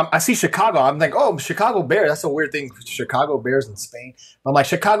 I see Chicago. I'm like, oh, Chicago Bears. That's a weird thing. Chicago Bears in Spain. I'm like,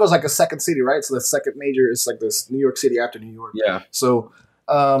 Chicago's like a second city, right? So the second major is like this New York City after New York. Yeah. So.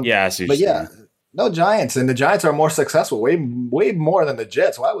 I see. But no Giants, and the Giants are more successful, way more than the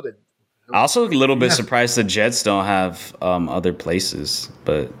Jets. Why would it? Also, a little bit surprised the Jets don't have other places,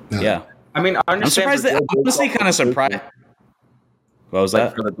 but yeah. I mean, I'm surprised. I'm honestly kind of surprised. What was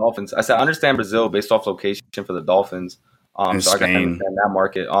that for the Dolphins? I said I understand Brazil based off location for the Dolphins. So I can understand that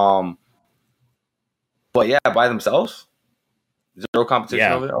market. But yeah, by themselves, zero competition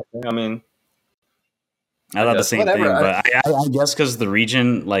over there. Okay. I mean. I thought the same thing, but I guess because the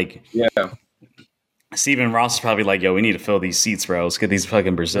region, like, Stephen Ross is probably like, "Yo, we need to fill these seats, bro. Let's get these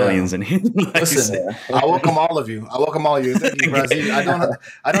fucking Brazilians in here." Listen, I welcome all of you. Thank you, Brazil. I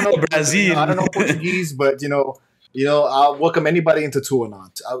don't know Brazil. I don't know Portuguese, but I'll welcome anybody into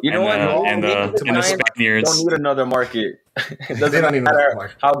Tuanon. And the Spaniards don't need another market. It doesn't matter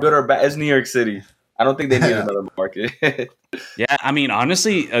how good or bad. It's New York City. I don't think they need another market. Yeah, I mean,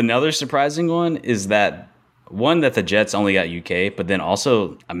 honestly, another surprising one is that the Jets only got UK, but then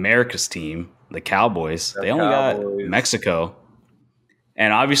also America's team, the Cowboys, they only got Mexico.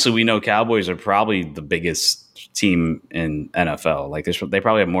 And obviously we know Cowboys are probably the biggest team in NFL. Like they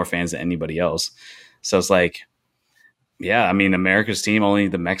probably have more fans than anybody else. So it's like, yeah, I mean, America's team only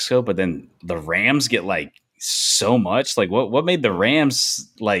the Mexico, but then the Rams get like so much. Like, what made the Rams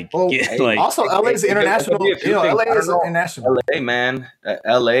get, like? Also, LA is international. LA is international. LA, man,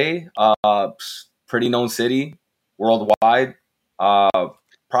 LA, pretty known city worldwide.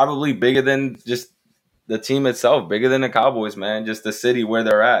 Probably bigger than just the team itself, bigger than the Cowboys, man. Just the city where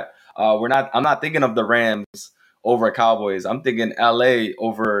they're at. I'm not thinking of the Rams over Cowboys. I'm thinking LA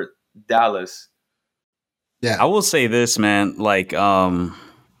over Dallas. Yeah, I will say this, man. Like, oh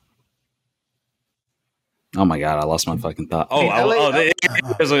my God, I lost my fucking thought. I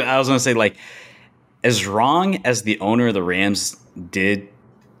was gonna say, like, as wrong as the owner of the Rams did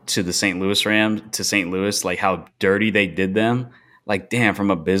to the St. Louis, like how dirty they did them. Like, damn,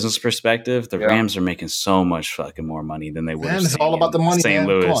 from a business perspective, the Rams are making so much fucking more money than they would. Man, it's all about the money, St.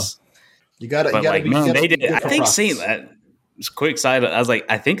 Louis. You gotta like, be. Man, they did. I think quick side. I was like,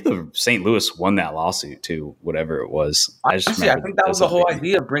 I think the St. Louis won that lawsuit too, whatever it was. I think that was the whole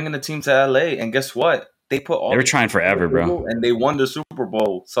idea of bringing the team to LA. And guess what? They were trying forever, bro, and they won the Super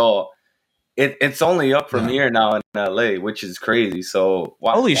Bowl. So it's only up from here now in LA, which is crazy. So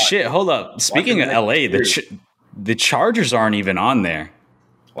holy shit! Hold up. Speaking of LA, the Chargers aren't even on there.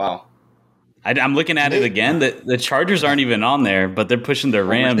 Wow. I'm looking at it again. The Chargers aren't even on there, but they're pushing their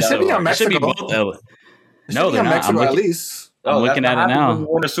Rams. It should be on Mexico. No, they're not. Mexico, at least. I'm looking at it now. When you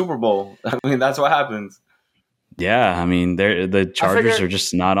win a Super Bowl. I mean, that's what happens. Yeah, I mean, the Chargers are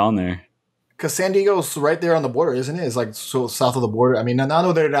just not on there. Because San Diego's right there on the border, isn't it? It's like so south of the border. I mean, I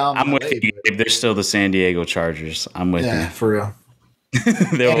know they're down. I'm with you. They're still the San Diego Chargers. I'm with you. Yeah, for real.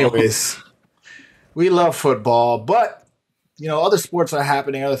 Anyways, we love football, but other sports are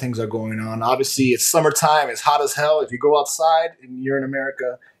happening. Other things are going on. Obviously, it's summertime. It's hot as hell. If you go outside and you're in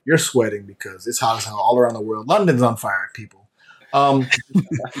America, you're sweating because it's hot as hell all around the world. London's on fire, people.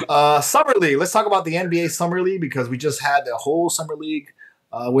 Summer League. Let's talk about the NBA Summer League because we just had the whole Summer League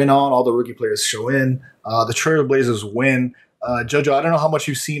went on. All the rookie players show in. The Trailblazers win. Jojo, I don't know how much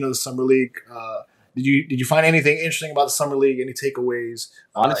you've seen of the Summer League. Did you find anything interesting about the Summer League? Any takeaways?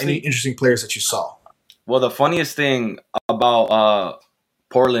 Honestly, any interesting players that you saw? Well, the funniest thing about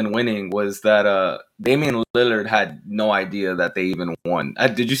Portland winning was that Damian Lillard had no idea that they even won.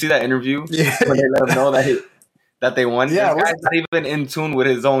 Did you see that interview? Yeah. When they let him know that they won? Yeah. This guy's not even in tune with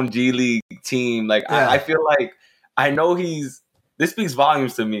his own G League team. Like, yeah. I feel like I know this speaks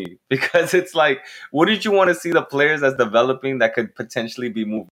volumes to me because it's like, what did you want to see the players that's developing that could potentially be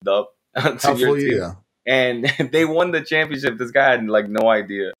moved up to your team? Yeah. And they won the championship. This guy had like no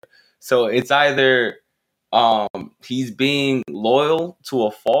idea. So it's either he's being loyal to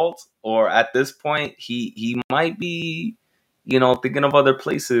a fault, or at this point he might be, thinking of other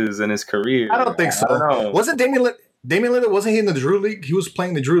places in his career. I don't think so. Wasn't Damian Lillard? Wasn't he in the Drew League? He was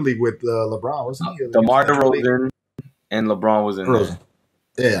playing the Drew League with LeBron, wasn't he? DeMar DeRozan and LeBron was in there.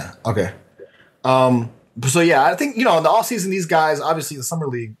 Yeah. Okay. So yeah, I think in the off season, these guys, obviously the Summer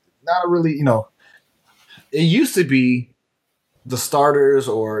League, not really. It used to be the starters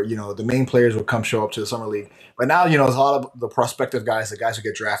or the main players would come show up to the Summer League, but now it's a lot of the prospective guys, the guys who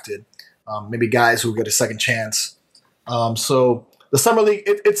get drafted, maybe guys who get a second chance. So the Summer League,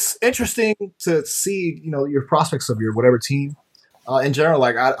 it's interesting to see your prospects of your whatever team. In general,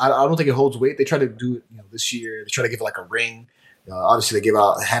 like I don't think it holds weight. They try to do it this year. They try to give it like a ring. Obviously, they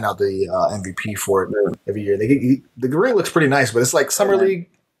hand out the MVP for it every year. The ring looks pretty nice, but it's like Summer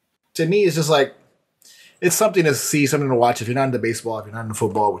League to me is just like. It's something to see, something to watch. If you're not into baseball, if you're not into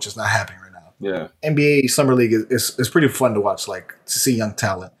football, which is not happening right now. Yeah. NBA Summer League is pretty fun to watch, like to see young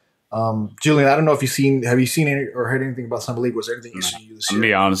talent. Julian, I don't know if have you seen any or heard anything about Summer League? Was there anything interesting you this year? To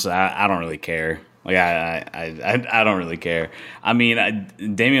be honest, I don't really care. Like I don't really care. I mean,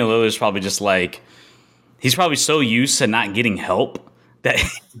 Damian Lillard's probably just like he's probably so used to not getting help that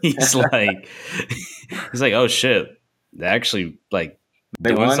he's like oh shit, they actually like.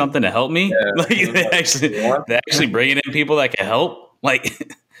 They want something to help me. Yeah, like they actually bringing in people that can help.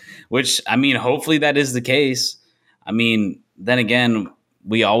 Like, which I mean, hopefully that is the case. I mean, then again,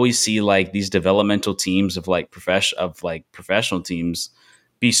 we always see like these developmental teams of professional teams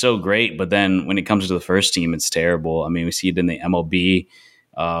be so great, but then when it comes to the first team, it's terrible. I mean, we see it in the MLB,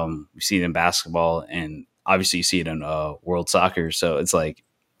 we see it in basketball, and obviously you see it in World Soccer. So it's like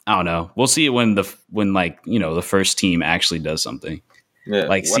I don't know. We'll see it when the first team actually does something. Yeah,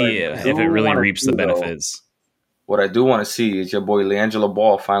 like see if it really reaps the benefits. What I do want to see is your boy LiAngelo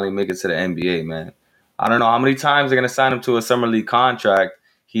Ball finally make it to the NBA, man. I don't know how many times they're going to sign him to a Summer League contract.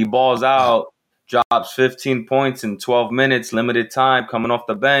 He balls out, drops 15 points in 12 minutes, limited time, coming off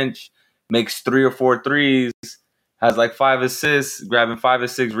the bench, makes 3 or 4 threes, has like 5 assists, grabbing 5 or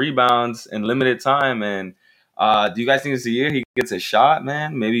 6 rebounds in limited time. And do you guys think it's the year he gets a shot,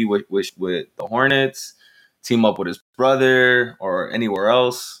 man? Maybe with the Hornets. team up with his brother or anywhere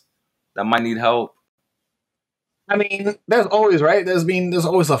else that might need help? I mean, there's always right. There's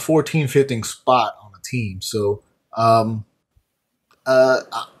always a 14, 15 spot on a team. So,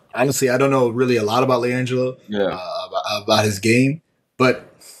 honestly, I don't know really a lot about LiAngelo, about his game,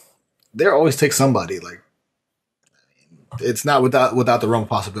 but there always takes somebody. Like, it's not without the realm of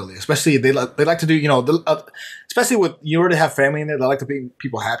possibility. Especially they like to do, especially with you already have family in there. They like to make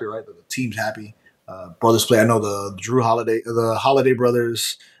people happy, right? The team's happy. Brothers play. I know the the Holiday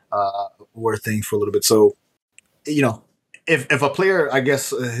brothers were a thing for a little bit. So, if a player, I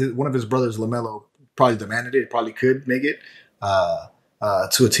guess one of his brothers, LaMelo, probably demanded it, probably could make it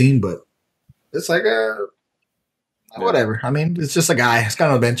to a team, but it's like whatever. I mean, it's just a guy. It's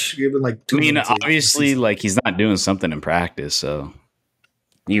kind of a bench. Give him like 2 minutes. Obviously, like he's not doing something in practice, so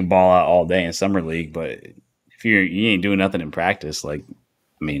you can ball out all day in summer league. But if you ain't doing nothing in practice,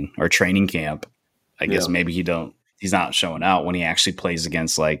 or training camp, I guess maybe he's not showing out when he actually plays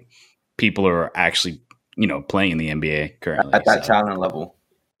against like people who are actually playing in the NBA currently at that talent level.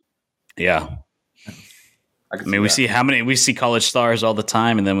 Yeah. We see college stars all the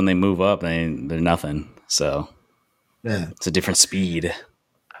time, and then when they move up, they're nothing. So yeah, it's a different speed.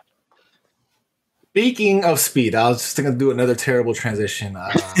 Speaking of speed, I was just going to do another terrible transition.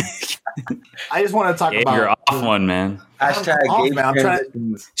 I just want to talk about. You're off one, man.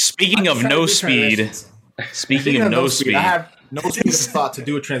 Speaking of no speed. Speaking of no speed, I have no speed of thought to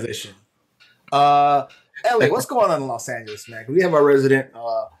do a transition. LA, what's going on in Los Angeles, man? We have our resident.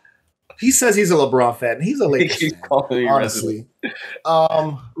 He says he's a LeBron fan. And he's a Lakers fan, honestly.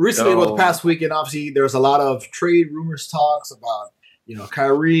 Recently, over the past weekend, obviously, there's a lot of trade rumors, talks about,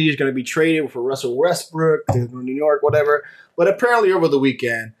 Kyrie is going to be traded for Russell Westbrook to New York, whatever. But apparently, over the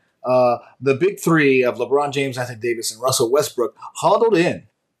weekend, the big three of LeBron James, Anthony Davis, and Russell Westbrook huddled in.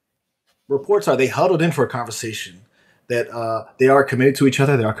 Reports are they huddled in for a conversation that they are committed to each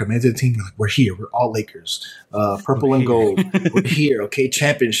other. They are committed to the team. We're here. We're all Lakers. Purple and gold. We're here. Okay,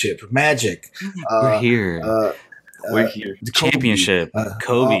 championship. Magic. We're here. We're here. Championship.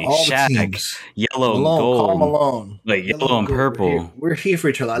 Kobe. Shaq. Yellow and gold. Karl Malone. Like yellow and purple. We're here for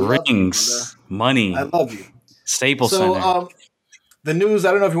each other. I Rings. Love you, money. I love you. Staples Center. The news,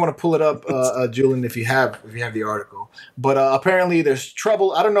 I don't know if you want to pull it up, Julian, if you have the article. But apparently there's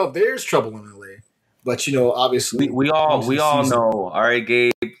trouble. I don't know if there's trouble in LA. But obviously, we all know. All right,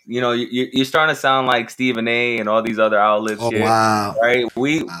 Gabe. You're starting to sound like Stephen A. and all these other outlets. Oh, wow! Right?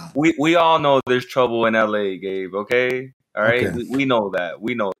 We all know there's trouble in LA, Gabe. Okay, all right. Okay. We know that.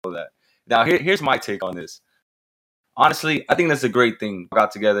 We know that. Now, here's my take on this. Honestly, I think that's a great thing. Got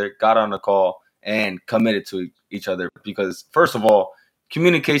together, got on the call, and committed to each other because, first of all,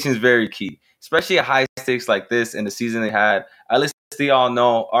 communication is very key, especially at high stakes like this in the season they had. At least they all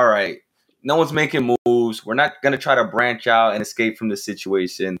know. All right. No one's making moves. We're not going to try to branch out and escape from the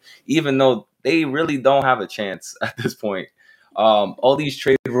situation, even though they really don't have a chance at this point. All these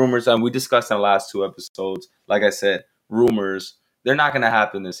trade rumors, and we discussed in the last 2 episodes, like I said, rumors, they're not going to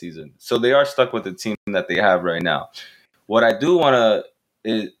happen this season. So they are stuck with the team that they have right now. What I do want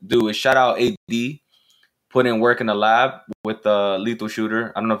to do is shout out AD, put in work in the lab with the Lethal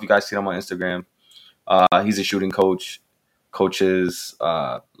Shooter. I don't know if you guys see him on Instagram. He's a shooting coach. Coaches,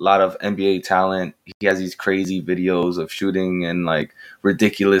 a lot of NBA talent. He has these crazy videos of shooting and like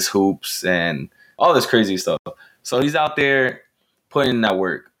ridiculous hoops and all this crazy stuff. So he's out there putting in that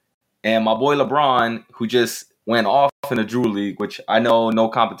work. And my boy LeBron, who just went off in the Drew League, which I know no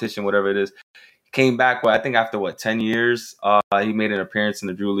competition, whatever it is, came back, I think after 10 years, he made an appearance in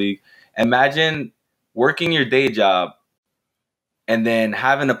the Drew League. Imagine working your day job and then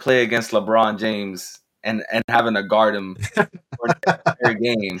having to play against LeBron James and having to guard him for the entire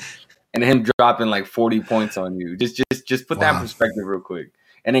game and him dropping like 40 points on you. Just put that in perspective real quick.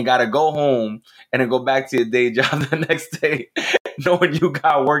 And then got to go home and then go back to your day job the next day knowing you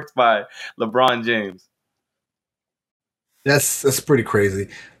got worked by LeBron James. That's pretty crazy.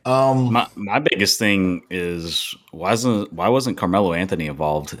 My biggest thing is why wasn't Carmelo Anthony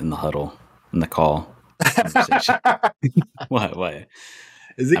involved in the huddle, in the call conversation? What?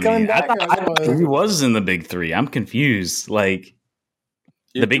 Is he coming back? I thought he was in the big 3. I'm confused. Like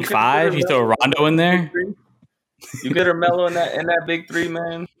the big 5, you throw Rondo in there. You get Melo in that big 3,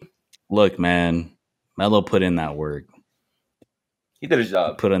 man. Look, man, Melo put in that work. He did his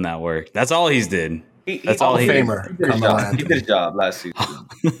job. Put in that work. That's all he's did. That's all he did. He did his job last season.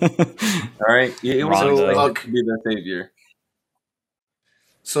 All right, it was to be the savior.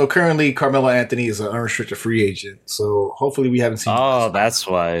 So currently, Carmelo Anthony is an unrestricted free agent. So hopefully, we haven't seen. Oh, that's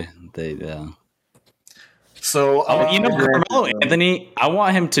why they. So Carmelo Anthony, I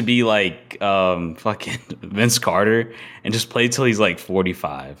want him to be like fucking Vince Carter and just play till he's like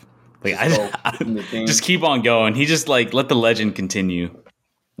 45. Like just keep on going. He just like let the legend continue.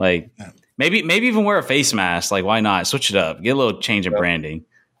 Like maybe even wear a face mask. Like why not? Switch it up. Get a little change of branding.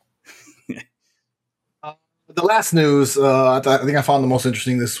 The last news I think I found the most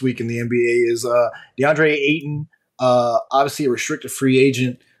interesting this week in the NBA is DeAndre Ayton, obviously a restricted free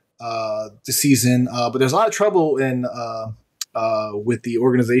agent this season, but there's a lot of trouble in with the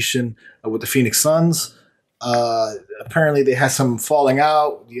organization with the Phoenix Suns. Apparently, they had some falling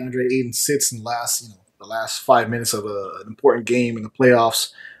out. DeAndre Ayton sits in the last 5 minutes of an important game in the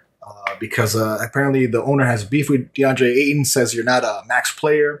playoffs because apparently the owner has beef with DeAndre Ayton. Says you're not a max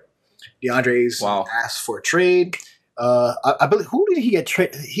player. DeAndre's asked for a trade. I believe who did he get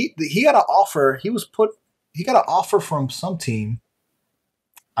traded? He got an offer. He got an offer from some team.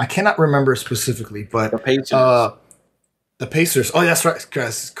 I cannot remember specifically, but the Pacers. The Pacers. Oh, that's right.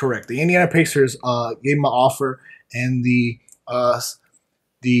 That's correct. The Indiana Pacers gave him an offer, and the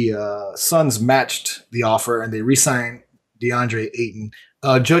Suns matched the offer, and they re-signed DeAndre Ayton.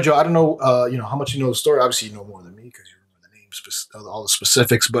 Jojo, I don't know, how much you know the story. Obviously, you know more than me because you remember the names, all the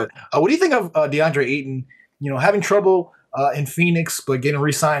specifics. But what do you think of DeAndre Ayton? Having trouble in Phoenix, but getting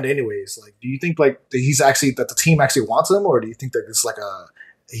re-signed anyways. Like, do you think that the team actually wants him, or do you think that it's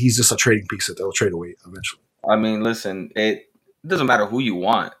he's just a trading piece that they'll trade away eventually? I mean, listen, it doesn't matter who you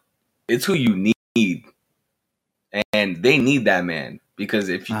want. It's who you need. And they need that man. Because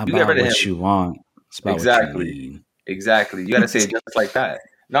if you get rid of him, what you want. It's about exactly. What you need. Exactly. You got to say it just like that.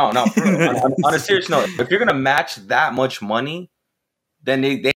 No. On a serious note, if you're going to match that much money, then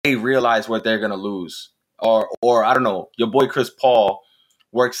they realize what they're going to lose. Or I don't know, your boy Chris Paul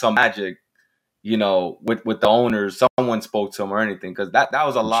worked some magic, with the owners. Someone spoke to him or anything. Because that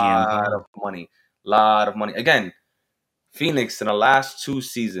was a lot of money. Lot of money. Again, Phoenix in the last 2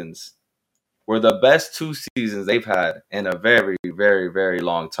 seasons were the best 2 seasons they've had in a very, very, very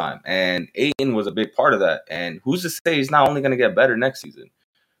long time. And Ayton was a big part of that. And who's to say he's not only going to get better next season,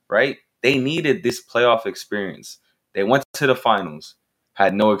 right? They needed this playoff experience. They went to the finals,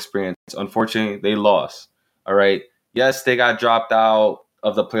 had no experience. Unfortunately, they lost. All right. Yes, they got dropped out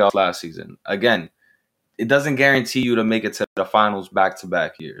of the playoffs last season. Again, it doesn't guarantee you to make it to the finals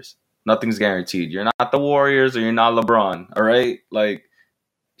back-to-back years. Nothing's guaranteed. You're not the Warriors or you're not LeBron, all right? Like,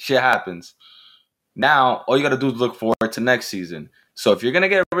 shit happens. Now, all you got to do is look forward to next season. So if you're going to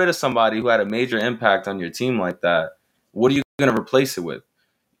get rid of somebody who had a major impact on your team like that, what are you going to replace it with?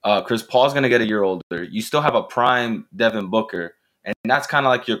 Chris Paul's going to get a year older. You still have a prime Devin Booker, and that's kind of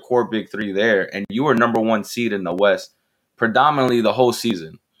like your core big three there. And you were number 1 seed in the West predominantly the whole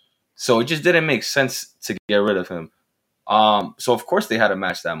season. So it just didn't make sense to get rid of him. So, of course, they had to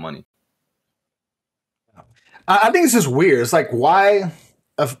match that money. I think it's just weird. It's like, why,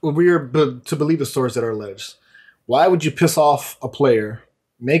 if we're to believe the stories that are alleged, why would you piss off a player,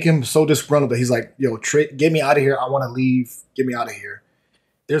 make him so disgruntled that he's like, yo, get me out of here. I want to leave. Get me out of here.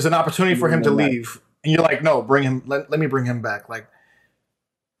 There's an opportunity for him to leave. And you're like, no, bring him. Let me bring him back. Like,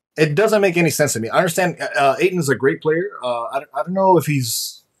 it doesn't make any sense to me. I understand Ayton is a great player. I don't know if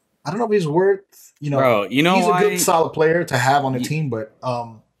he's worth, Bro, he's a good, solid player to have on the team, but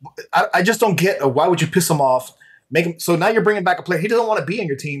I just don't get why would you piss him off, make him. So now you're bringing back a player. He doesn't want to be in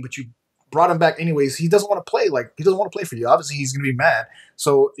your team, but you brought him back anyways. He doesn't want to play. Like, he doesn't want to play for you. Obviously, he's going to be mad.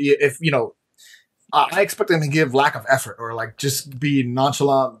 So if I expect him to give lack of effort or like just be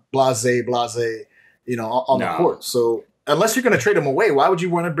nonchalant, blase, on the court. So unless you're going to trade him away, why would you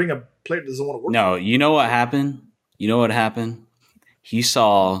want to bring a player that doesn't want to work? No, you know what happened? He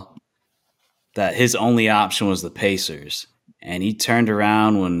saw that his only option was the Pacers. And he turned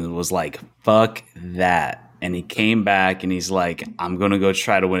around when it was like, fuck that. And he came back and he's like, I'm going to go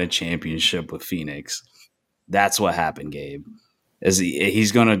try to win a championship with Phoenix. That's what happened, Gabe.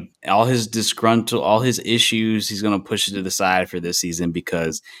 He's going to, all his issues, he's going to push it to the side for this season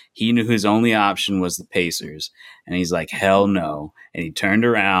because he knew his only option was the Pacers. And he's like, hell no. And he turned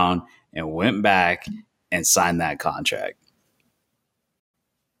around and went back and signed that contract.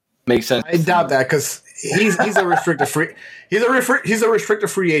 Makes sense. I doubt that because he's a restricted free. He's a restricted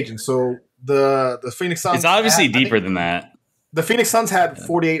free agent. So the Phoenix Suns. It's obviously deeper than that. The Phoenix Suns had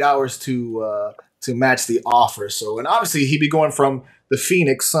 48 hours to match the offer. So, and obviously he'd be going from the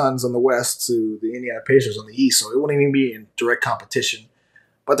Phoenix Suns on the West to the Indiana Pacers on the East. So it wouldn't even be in direct competition.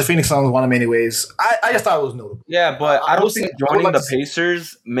 But the Phoenix Suns want him anyways. I just thought it was notable. Yeah, but I don't think joining the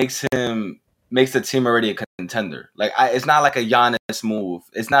Pacers makes the team already a contender. Like, it's not like a Giannis move.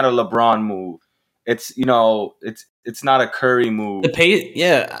 It's not a LeBron move. it's it's not a Curry move. The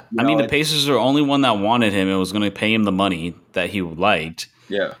Pacers are the only one that wanted him and was going to pay him the money that he liked.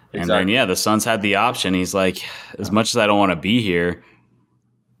 Yeah, exactly. And then the Suns had the option. He's like, as much as I don't want to be here,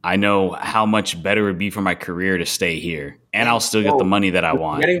 I know how much better it would be for my career to stay here, and I'll still get the money that I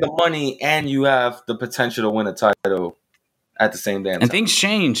want. Getting the money, and you have the potential to win a title at the same damn time. And things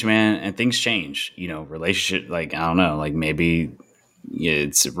change, man. And things change. Relationship. Like, I don't know. Like, maybe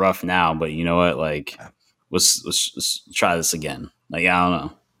it's rough now, but you know what? Like, let's try this again. Like, I don't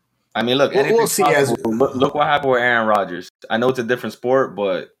know. I mean, look, we'll see. Look what happened with Aaron Rodgers. I know it's a different sport,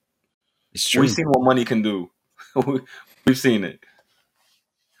 but it's true. We've seen what money can do. We've seen it.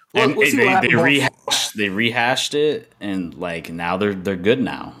 And they rehashed it, and like now they're good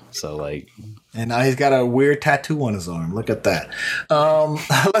now. So like, and now he's got a weird tattoo on his arm. Look at that.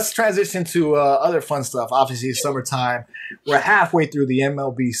 Let's transition to other fun stuff. Obviously, summertime. We're halfway through the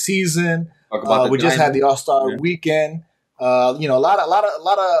MLB season. We just had the All-Star weekend. A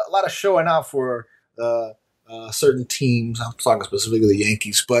lot of showing out for certain teams. I'm talking specifically the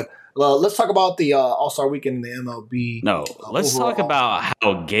Yankees, but. Let's talk about the All-Star Weekend in the MLB. No, let's talk about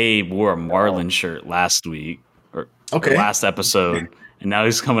how Gabe wore a Marlin shirt last week or last episode, and now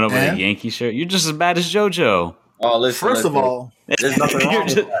he's coming up with a Yankee shirt. You're just as bad as JoJo. Oh, listen. First of all, there's nothing wrong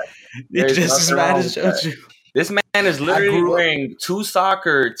with that. You're just as bad as JoJo. This man is literally wearing 2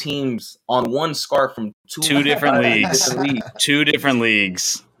 soccer teams on one scarf from two different leagues. 2 different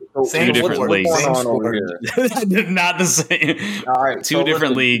leagues. Same 2 different leagues. Not the same. All right, 2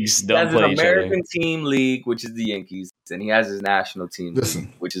 different leagues don't play each other. He has an American team league, which is the Yankees, and he has his national team league,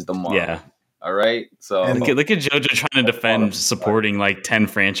 which is the Marlins. Yeah. All right. So look at JoJo trying to defend supporting like 10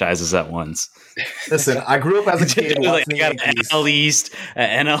 franchises at once. Listen, I grew up as a kid. I got an NL East,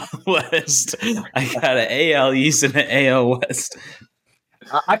 an NL West. I got an AL East and an AL West.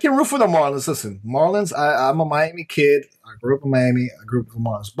 I can root for the Marlins. Listen, Marlins. I'm a Miami kid. I grew up in Miami. I grew up with the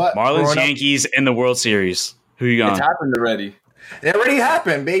Marlins. But Marlins, Yankees in the World Series. Who you got? It's happened already. It already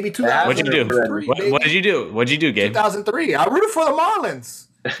happened, baby. What'd you do? What did you do? What'd you do, Gabe? 2003. I rooted for the Marlins.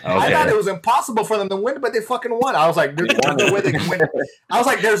 Okay. I thought it was impossible for them to win, but they fucking won. I was like, there's no way they can win. I was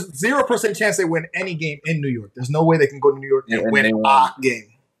like, there's 0% chance they win any game in New York. There's no way they can go to New York and win a game.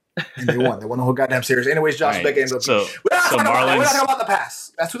 And they won. They won the whole goddamn series. Anyways, Josh Beckett ended up. We're not talking about the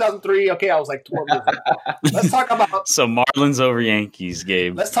past. That's 2003. Okay, I was like 12 years old. Let's talk about. So Marlins over Yankees,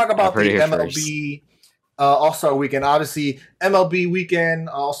 Gabe. Let's talk about the MLB All-Star Weekend. Obviously, MLB Weekend,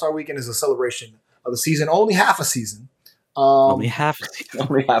 All-Star Weekend is a celebration of the season. Only half a season. Only half a season.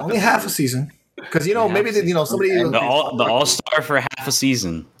 Only half a season. Because, maybe, somebody. The All-Star for half a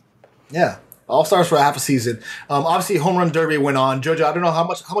season. Yeah. All-Stars for half a season. Obviously, Home Run Derby went on. JoJo, I don't know how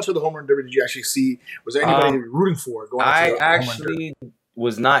much of the Home Run Derby did you actually see? Was there anybody you were rooting for? I actually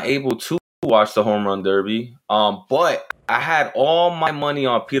was not able to watch the Home Run Derby, but I had all my money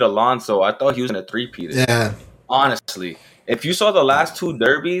on Pete Alonso. I thought he was going to three-peat it. Yeah. Honestly. If you saw the last 2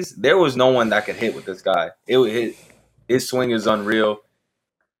 derbies, there was no one that could hit with this guy. His swing is unreal.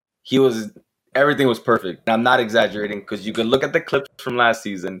 Everything was perfect. I'm not exaggerating because you could look at the clips from last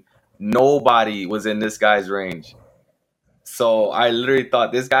season. Nobody was in this guy's range. So I literally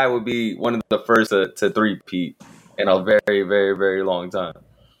thought this guy would be one of the first to three-peat in a very, very, very long time.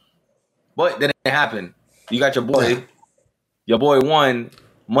 But then it happened. You got your boy. Your boy won.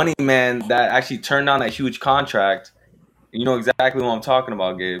 Money Man that actually turned down that huge contract. You know exactly what I'm talking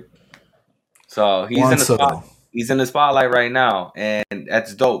about, Gabe. So he's in the spotlight right now, and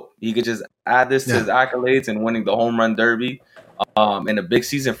that's dope. He could just add this to his accolades and winning the Home Run Derby. In a big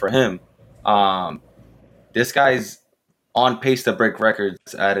season for him. This guy's on pace to break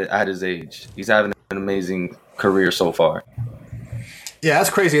records at his age. He's having an amazing career so far. Yeah, that's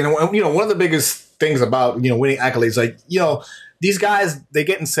crazy. And one of the biggest things about winning accolades, like these guys, they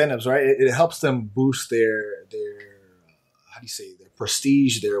get incentives, right? It helps them boost their how do you say, their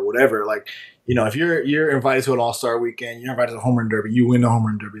prestige, their whatever. Like if you're invited to an All-Star Weekend, you're invited to the Home Run Derby, you win the Home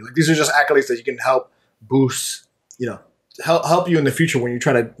Run Derby. Like these are just accolades that you can help boost. Help you in the future when you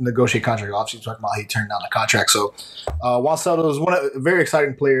try to negotiate contract. Obviously, talking about he turned down the contract. So, Juan Soto was a very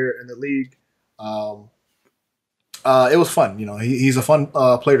exciting player in the league. It was fun. He's a fun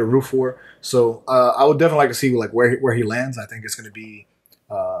player to root for. So, I would definitely like to see where he lands. I think it's going to be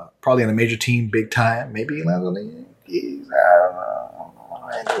probably in a major team, big time. Maybe he lands on the Yankees.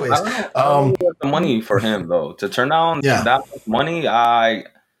 Anyways, I don't know the money for him though to turn down that much money.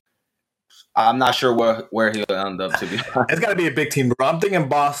 I'm not sure where he'll end up, to be honest. It's got to be a big team, bro. I'm thinking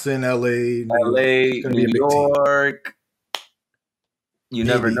Boston, LA, New York. You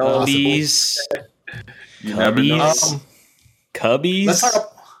never know. Cubbies. You never know. Let's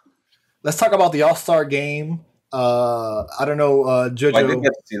let's talk about the All-Star game. I don't know, JoJo. I did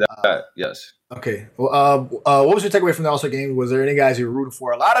get to see that. Yes. Okay. Well, what was your takeaway from the All-Star game? Was there any guys you were rooting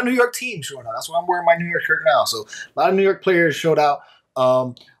for? A lot of New York teams showing out. That's why I'm wearing my New York shirt now. So a lot of New York players showed out.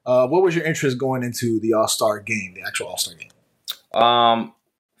 What was your interest going into the All-Star game, the actual All-Star game?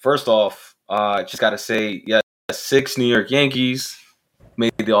 First off, just got to say, 6 New York Yankees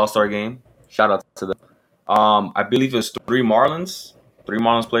made the All-Star game. Shout out to them. I believe it was 3 Marlins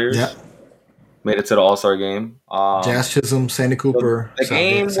players. Yeah. Made it to the All-Star game. Jazz Chisholm, Sandy Cooper. The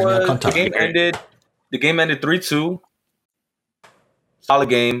game ended 3-2. Solid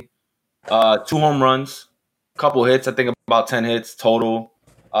game. 2 home runs, couple hits. I think about 10 hits total.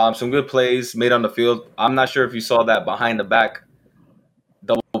 Some good plays made on the field. I'm not sure if you saw that behind the back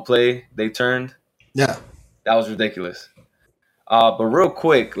double play they turned. Yeah. That was ridiculous. But real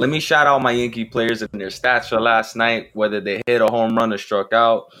quick, let me shout out my Yankee players and their stats for last night, whether they hit a home run or struck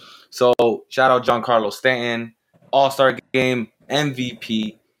out. So shout out Giancarlo Stanton, All-Star Game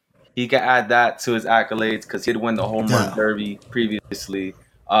MVP. He can add that to his accolades because he'd win the home run derby previously.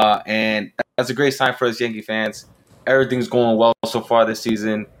 And that's a great sign for us Yankee fans. Everything's going well so far this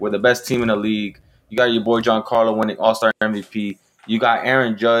season. We're the best team in the league. You got your boy Giancarlo winning All-Star MVP. You got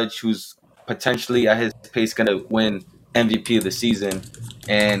Aaron Judge, who's potentially at his pace going to win MVP of the season.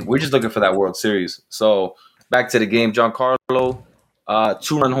 And we're just looking for that World Series. So back to the game, Giancarlo,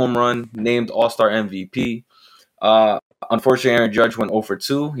 2-run home run, named All-Star MVP. Unfortunately, Aaron Judge went 0 for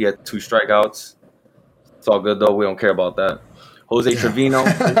 2. He had 2 strikeouts. It's all good, though. We don't care about that. Jose Trevino,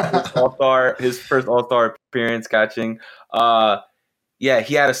 his first All-Star appearance catching. He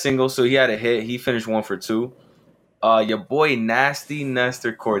had a single, so he had a hit. He finished 1 for 2. Your boy Nasty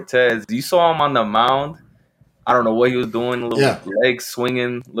Nestor Cortez, you saw him on the mound. I don't know what he was doing, a little leg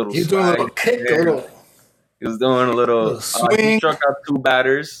swinging, little. He was doing a little kick, He was doing a little swing. He struck out 2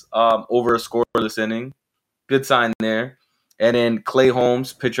 batters over a scoreless inning. Good sign there. And then Clay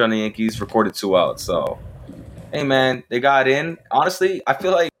Holmes, pitcher on the Yankees, recorded 2 outs. So, hey, man, they got in. Honestly, I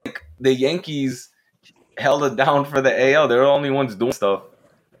feel like the Yankees held it down for the AL. They're the only ones doing stuff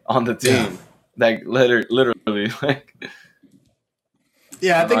on the team. Yeah. Like, literally.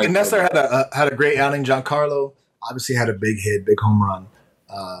 Yeah, I think Nestor had a great outing. Giancarlo obviously had a big hit, big home run.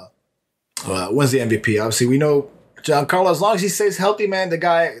 Wins the MVP. Obviously, we know Giancarlo, as long as he stays healthy, man, the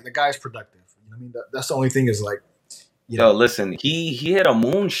guy's productive. I mean, that's the only thing is like, listen, he hit a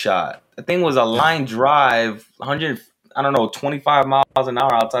moonshot. The thing was a line drive, 25 miles an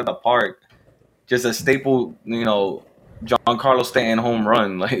hour outside the park. Just a staple, Giancarlo Stanton home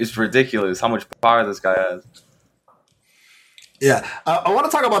run. Like, it's ridiculous how much power this guy has. Yeah, I want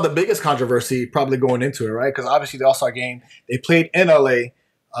to talk about the biggest controversy probably going into it, right? Because obviously the All-Star game, they played in LA.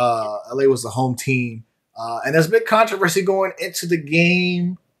 LA was the home team. And there's a big controversy going into the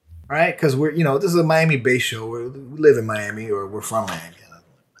game, right? Because we're, this is a Miami-based show. We live in Miami, or we're from Miami.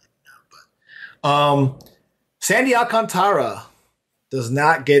 But Sandy Alcantara does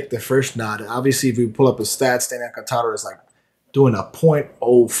not get the first nod. Obviously, if we pull up his stats, Sandy Alcantara is like doing a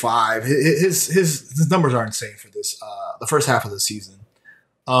 .05. His numbers are insane for this the first half of the season.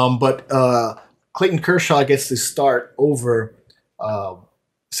 But Clayton Kershaw gets to start over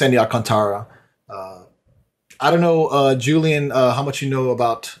Sandy Alcantara. I don't know, Julian, how much you know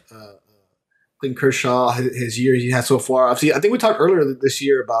about Clayton Kershaw, his year he had so far. Obviously, I think we talked earlier this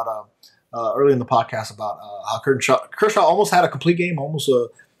year about early in the podcast about how Kershaw almost had a complete game, almost a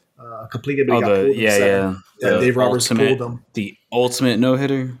complete game. Dave Roberts pulled him. The ultimate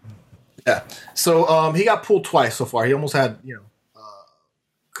no-hitter. Yeah. So he got pulled twice so far. He almost had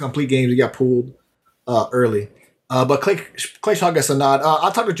complete games. He got pulled early. But Clay Shaw gets a nod.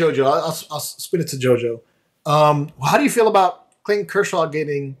 I'll talk to JoJo. I'll spin it to JoJo. How do you feel about Clayton Kershaw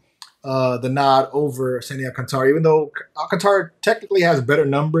getting the nod over Sandy Alcantara, even though Alcantara technically has better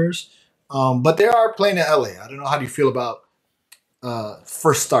numbers? But they are playing in LA. I don't know. How do you feel about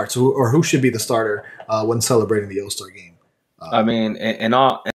first starts, or who should be the starter when celebrating the All-Star game? I mean, in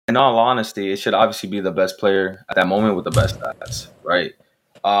all honesty, it should obviously be the best player at that moment with the best stats, right?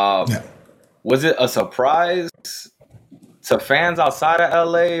 Was it a surprise to fans outside of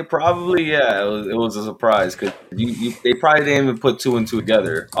LA? Probably, yeah. It was a surprise because they probably didn't even put 2 and 2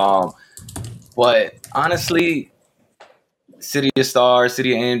 together. But honestly, City of Stars,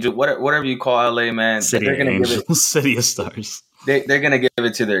 City of Angels, whatever you call LA, man, City of Angels, City of Stars. They're gonna give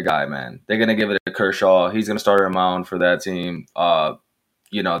it to their guy, man. They're gonna give it to Kershaw. He's gonna start a mound for that team.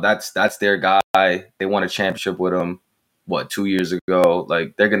 That's their guy. They won a championship with him. 2 years ago?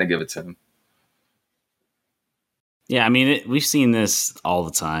 Like, they're gonna give it to him. Yeah, I mean, we've seen this all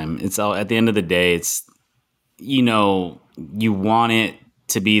the time. It's all at the end of the day. It's you want it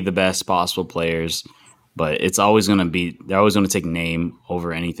to be the best possible players, but it's always going to be they're always going to take name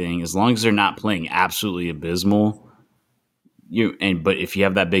over anything as long as they're not playing absolutely abysmal. But if you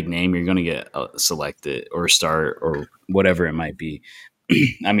have that big name, you're going to get selected or start or whatever it might be.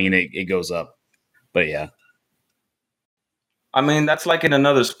 I mean, it goes up, but yeah. I mean, that's like in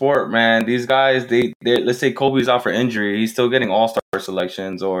another sport, man. These guys, they let's say Kobe's out for injury, he's still getting all-star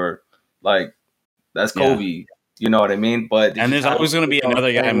selections, or like that's Kobe. Yeah. You know what I mean? But and there's always going to be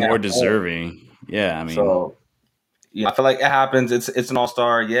another guy more deserving. Yeah, I mean, so yeah, I feel like it happens. It's an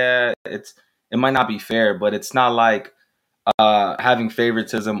all-star. Yeah, it might not be fair, but it's not like having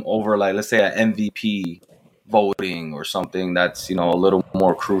favoritism over, like, let's say an MVP voting or something that's, a little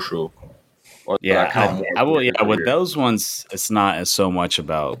more crucial. Or I will. Yeah, with those ones, it's not as so much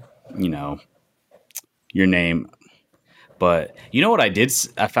about your name, but you know what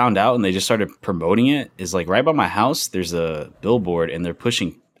I found out, and they just started promoting it. Is like right by my house. There's a billboard, and they're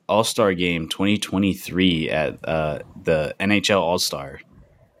pushing All-Star Game 2023 at the NHL All-Star.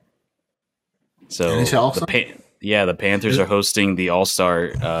 So the Panthers are hosting the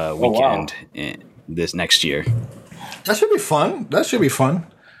All-Star weekend this next year. That should be fun.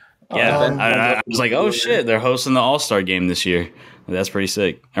 Yeah, I was like, oh shit, they're hosting the All-Star Game this year. That's pretty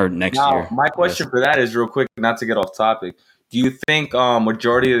sick. Or next year. My question for that is real quick, not to get off topic. Do you think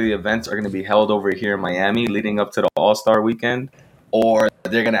majority of the events are going to be held over here in Miami leading up to the All-Star weekend, or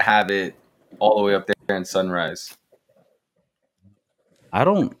they're going to have it all the way up there in Sunrise? I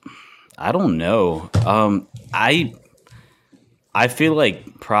don't know. I feel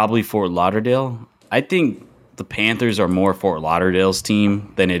like probably Fort Lauderdale. I think the Panthers are more Fort Lauderdale's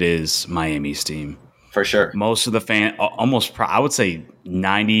team than it is Miami's team. For sure. Most of the I would say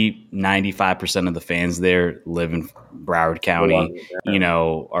 95% of the fans there live in Broward County,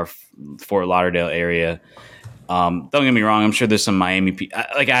 or Fort Lauderdale area. Don't get me wrong. I'm sure there's some Miami people.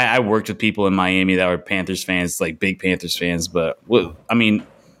 I worked with people in Miami that were Panthers fans, like big Panthers fans. But I mean,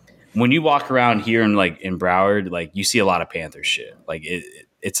 when you walk around here in Broward, like you see a lot of Panthers shit. Like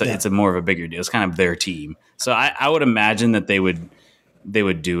it's a more of a bigger deal. It's kind of their team. So I would imagine that they would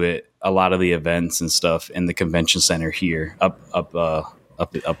do it, a lot of the events and stuff in the convention center here up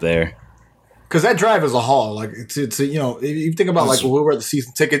there. Because that drive is a haul. Like it's if you think about like whoever the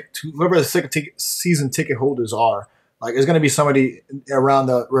season ticket holders are, like it's going to be somebody around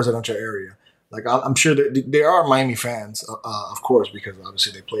the residential area. Like I'm sure there are Miami fans, of course, because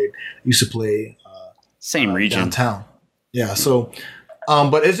obviously they used to play same region downtown. Yeah, so.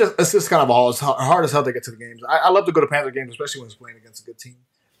 But it's just kind of all. It's hard as hell to get to the games. I love to go to Panther games, especially when it's playing against a good team.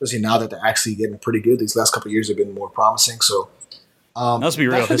 Especially now that they're actually getting pretty good. These last couple of years have been more promising. So let's be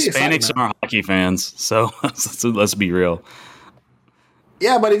real. Hispanics are hockey fans, so let's be real.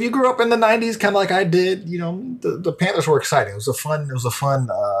 Yeah, but if you grew up in the '90s, kind of like I did, the Panthers were exciting. It was a fun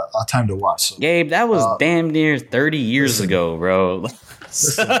time to watch. So, Gabe, that was damn near 30 years ago, bro.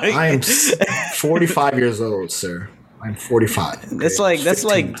 Listen, I am 45 years old, sir. I'm 45. Okay?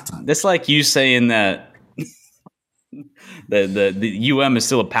 That's like you saying that the UM is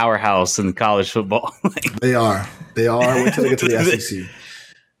still a powerhouse in college football. They are. Wait till they get to the SEC.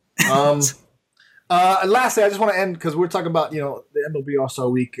 Lastly, I just want to end because we're talking about the MLB All-Star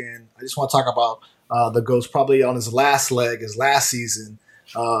Weekend. I just want to talk about the GOAT's probably on his last leg, his last season,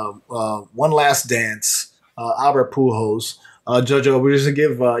 one last dance. Albert Pujols. Jojo, we're just gonna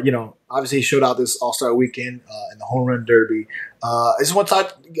give obviously he showed out this All-Star Weekend in the Home Run Derby. I just want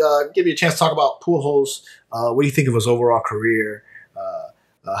to give you a chance to talk about Pujols. What do you think of his overall career?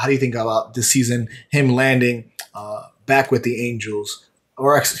 How do you think about this season? Him landing back with the Angels,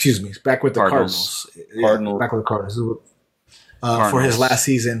 or excuse me, back with the Cardinals. Back with the Cardinals for his last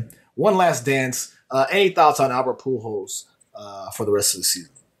season. One last dance. Any thoughts on Albert Pujols for the rest of the season?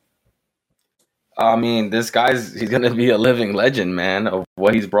 I mean, he's going to be a living legend, man, of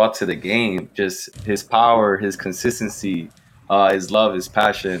what he's brought to the game. Just his power, his consistency, his love, his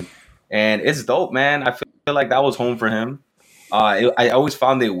passion. And it's dope, man. I feel like that was home for him. I always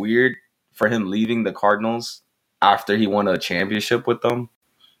found it weird for him leaving the Cardinals after he won a championship with them.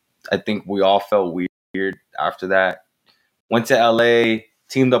 I think we all felt weird after that. Went to LA,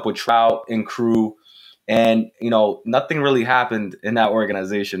 teamed up with Trout and crew. And nothing really happened in that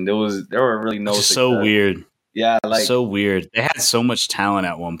organization. There were really no. Just so weird. Yeah, so weird. They had so much talent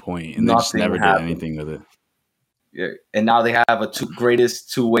at one point, and they just never did anything with it. Yeah, and now they have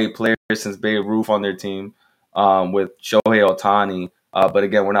greatest two-way player since Babe Ruth on their team, with Shohei Ohtani. But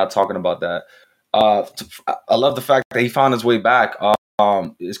again, we're not talking about that. I love the fact that he found his way back.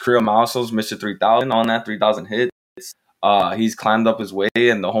 His career milestones, Mr. 3,000 on that 3,000 hits. He's climbed up his way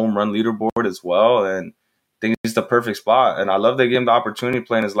in the home run leaderboard as well, and think it's the perfect spot. And I love they gave him the opportunity to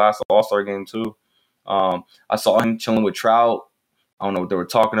play in his last All-Star game too. I saw him chilling with Trout. I don't know what they were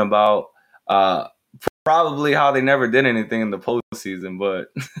talking about. Probably how they never did anything in the postseason,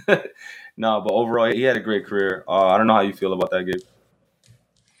 but no. But overall, he had a great career. I don't know how you feel about that, Gabe.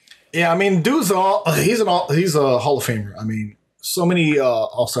 Yeah, I mean, he's a Hall of Famer. I mean, so many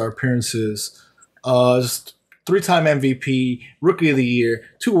All-Star appearances. Just 3-time MVP, Rookie of the Year,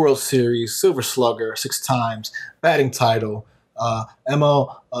 2 World Series, Silver Slugger 6 times, batting title,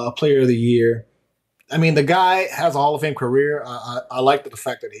 ML Player of the Year. I mean, the guy has a Hall of Fame career. I like the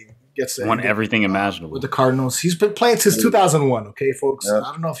fact that he gets to won everything imaginable with the Cardinals. He's been playing since 2001. Okay, folks. Yep.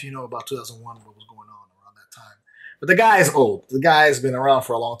 I don't know if you know about 2001, what was going on around that time, but the guy is old. The guy's been around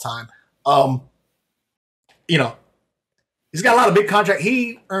for a long time. You know, he's got a lot of big contracts.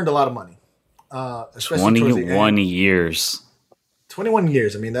 He earned a lot of money. Especially 21 years. 21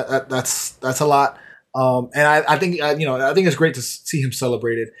 years. I mean, that's a lot. And I think I think it's great to see him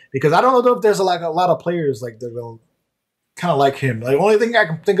celebrated because I don't know if there's a lot of players like that will kind of like him. Like, the only thing I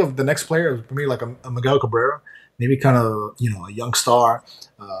can think of the next player is for me like a Miguel Cabrera, maybe kind of a young star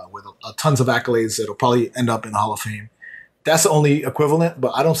with tons of accolades that'll probably end up in the Hall of Fame. That's the only equivalent,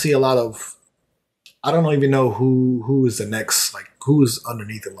 but I don't see a lot of. I don't even know who is the next, like who's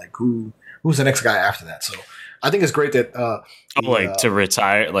underneath him, like who's the next guy after that. So I think it's great that to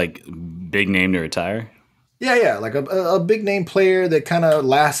retire, like big name to retire. Yeah, like a big name player that kind of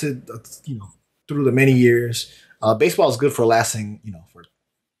lasted, through the many years. Baseball is good for lasting, for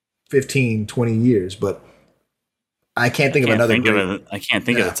 15, 20 years, but I can't think of another. I can't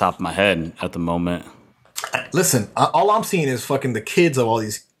think of the top of my head at the moment. Listen, all I'm seeing is fucking the kids of all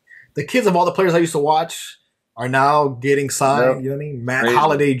the players I used to watch are now getting signed. Yep. You know what I mean? Matt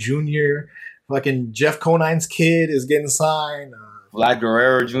Holliday Jr., fucking Jeff Conine's kid is getting signed. Vlad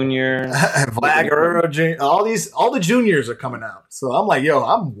Guerrero Jr. Vlad Guerrero Jr. All the juniors are coming out. So I'm like, yo,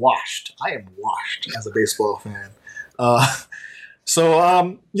 I'm washed. I am washed as a baseball fan. Shout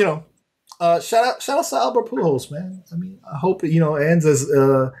out to Albert Pujols, man. I mean, I hope it ends as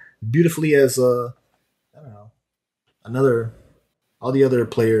beautifully as I don't know, all the other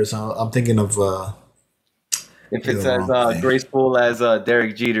players. I'm thinking of if it's as graceful as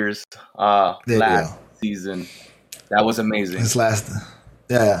Derek Jeter's last season. That was amazing. His last,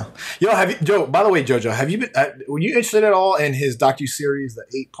 yeah. Joe? By the way, JoJo, have you been? Were you interested at all in his docu-series, the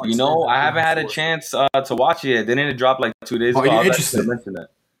 8-part? I haven't had a chance to watch it. Didn't it drop like 2 days ago? Are you interested?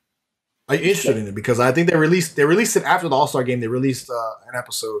 Are you interested in it? Because I think they released it after the All-Star game. They released an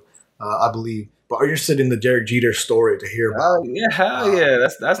episode, I believe. But are you interested in the Derek Jeter story to hear about? Hell yeah.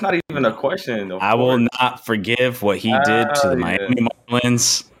 That's not even a question. I will not forgive what he did to the Miami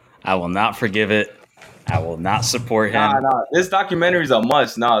Marlins. I will not forgive it. I will not support him. Nah. This documentary is a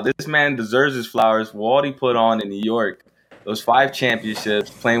must. This man deserves his flowers for what he put on in New York. Those 5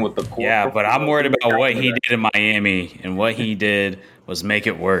 championships, playing with the core. Yeah, but I'm worried about what he did in Miami, and what he did was make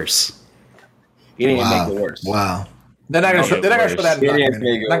it worse. He didn't make it worse. Wow. They're not going to show that in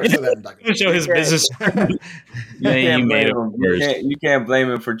documentary. They're not show his business. You can't blame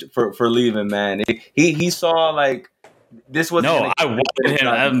him for leaving, man. He saw like. This was I wanted him.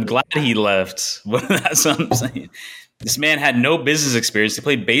 I'm glad he left. That's what I'm saying. This man had no business experience. He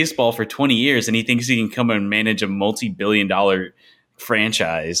played baseball for 20 years, and he thinks he can come and manage a multi-billion-dollar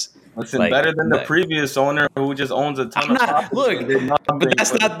franchise. Listen, better than the previous owner who just owns a ton of property. But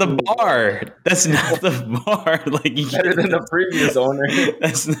that's not the bar. That's not the bar. Better than the previous owner.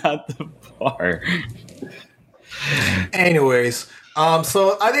 That's not the bar. Anyways.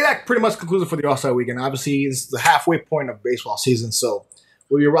 So I think that pretty much concludes it for the All-Star Weekend. Obviously, it's the halfway point of baseball season, so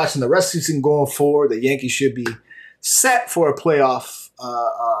we'll be watching the rest of the season going forward. The Yankees should be set for a playoff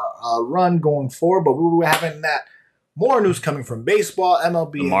run going forward, but we will be having that. More news coming from baseball,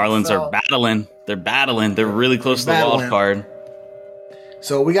 MLB. The Marlins NFL. are battling. They're battling. They're really close to the wild card.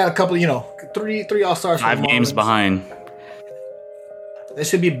 So we got a couple, three All-Stars. 5 games behind. They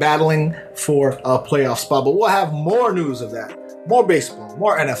should be battling for a playoff spot, but we'll have more news of that. More baseball,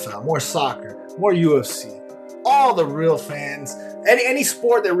 more NFL, more soccer, more UFC. All the real fans, any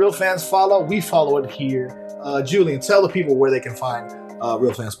sport that real fans follow, we follow it here. Julian, tell the people where they can find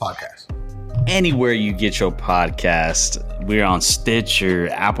Real Fans Podcast. Anywhere you get your podcast. We're on Stitcher,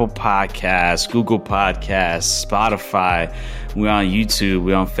 Apple Podcasts, Google Podcasts, Spotify. We're on YouTube.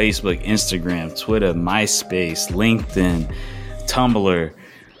 We're on Facebook, Instagram, Twitter, MySpace, LinkedIn, Tumblr,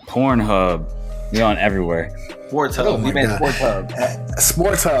 Pornhub, We on everywhere. Sports Hub. We made Sports Hub.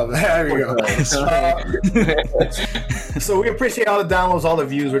 Sports Hub. There we go. So we appreciate all the downloads, all the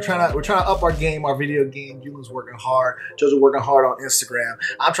views. We're trying to up our game, our video game. Julian's working hard. Joe's working hard on Instagram.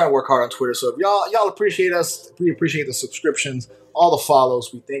 I'm trying to work hard on Twitter. So if y'all appreciate us, we appreciate the subscriptions, all the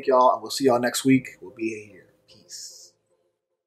follows. We thank y'all, and we'll see y'all next week. We'll be here. Peace.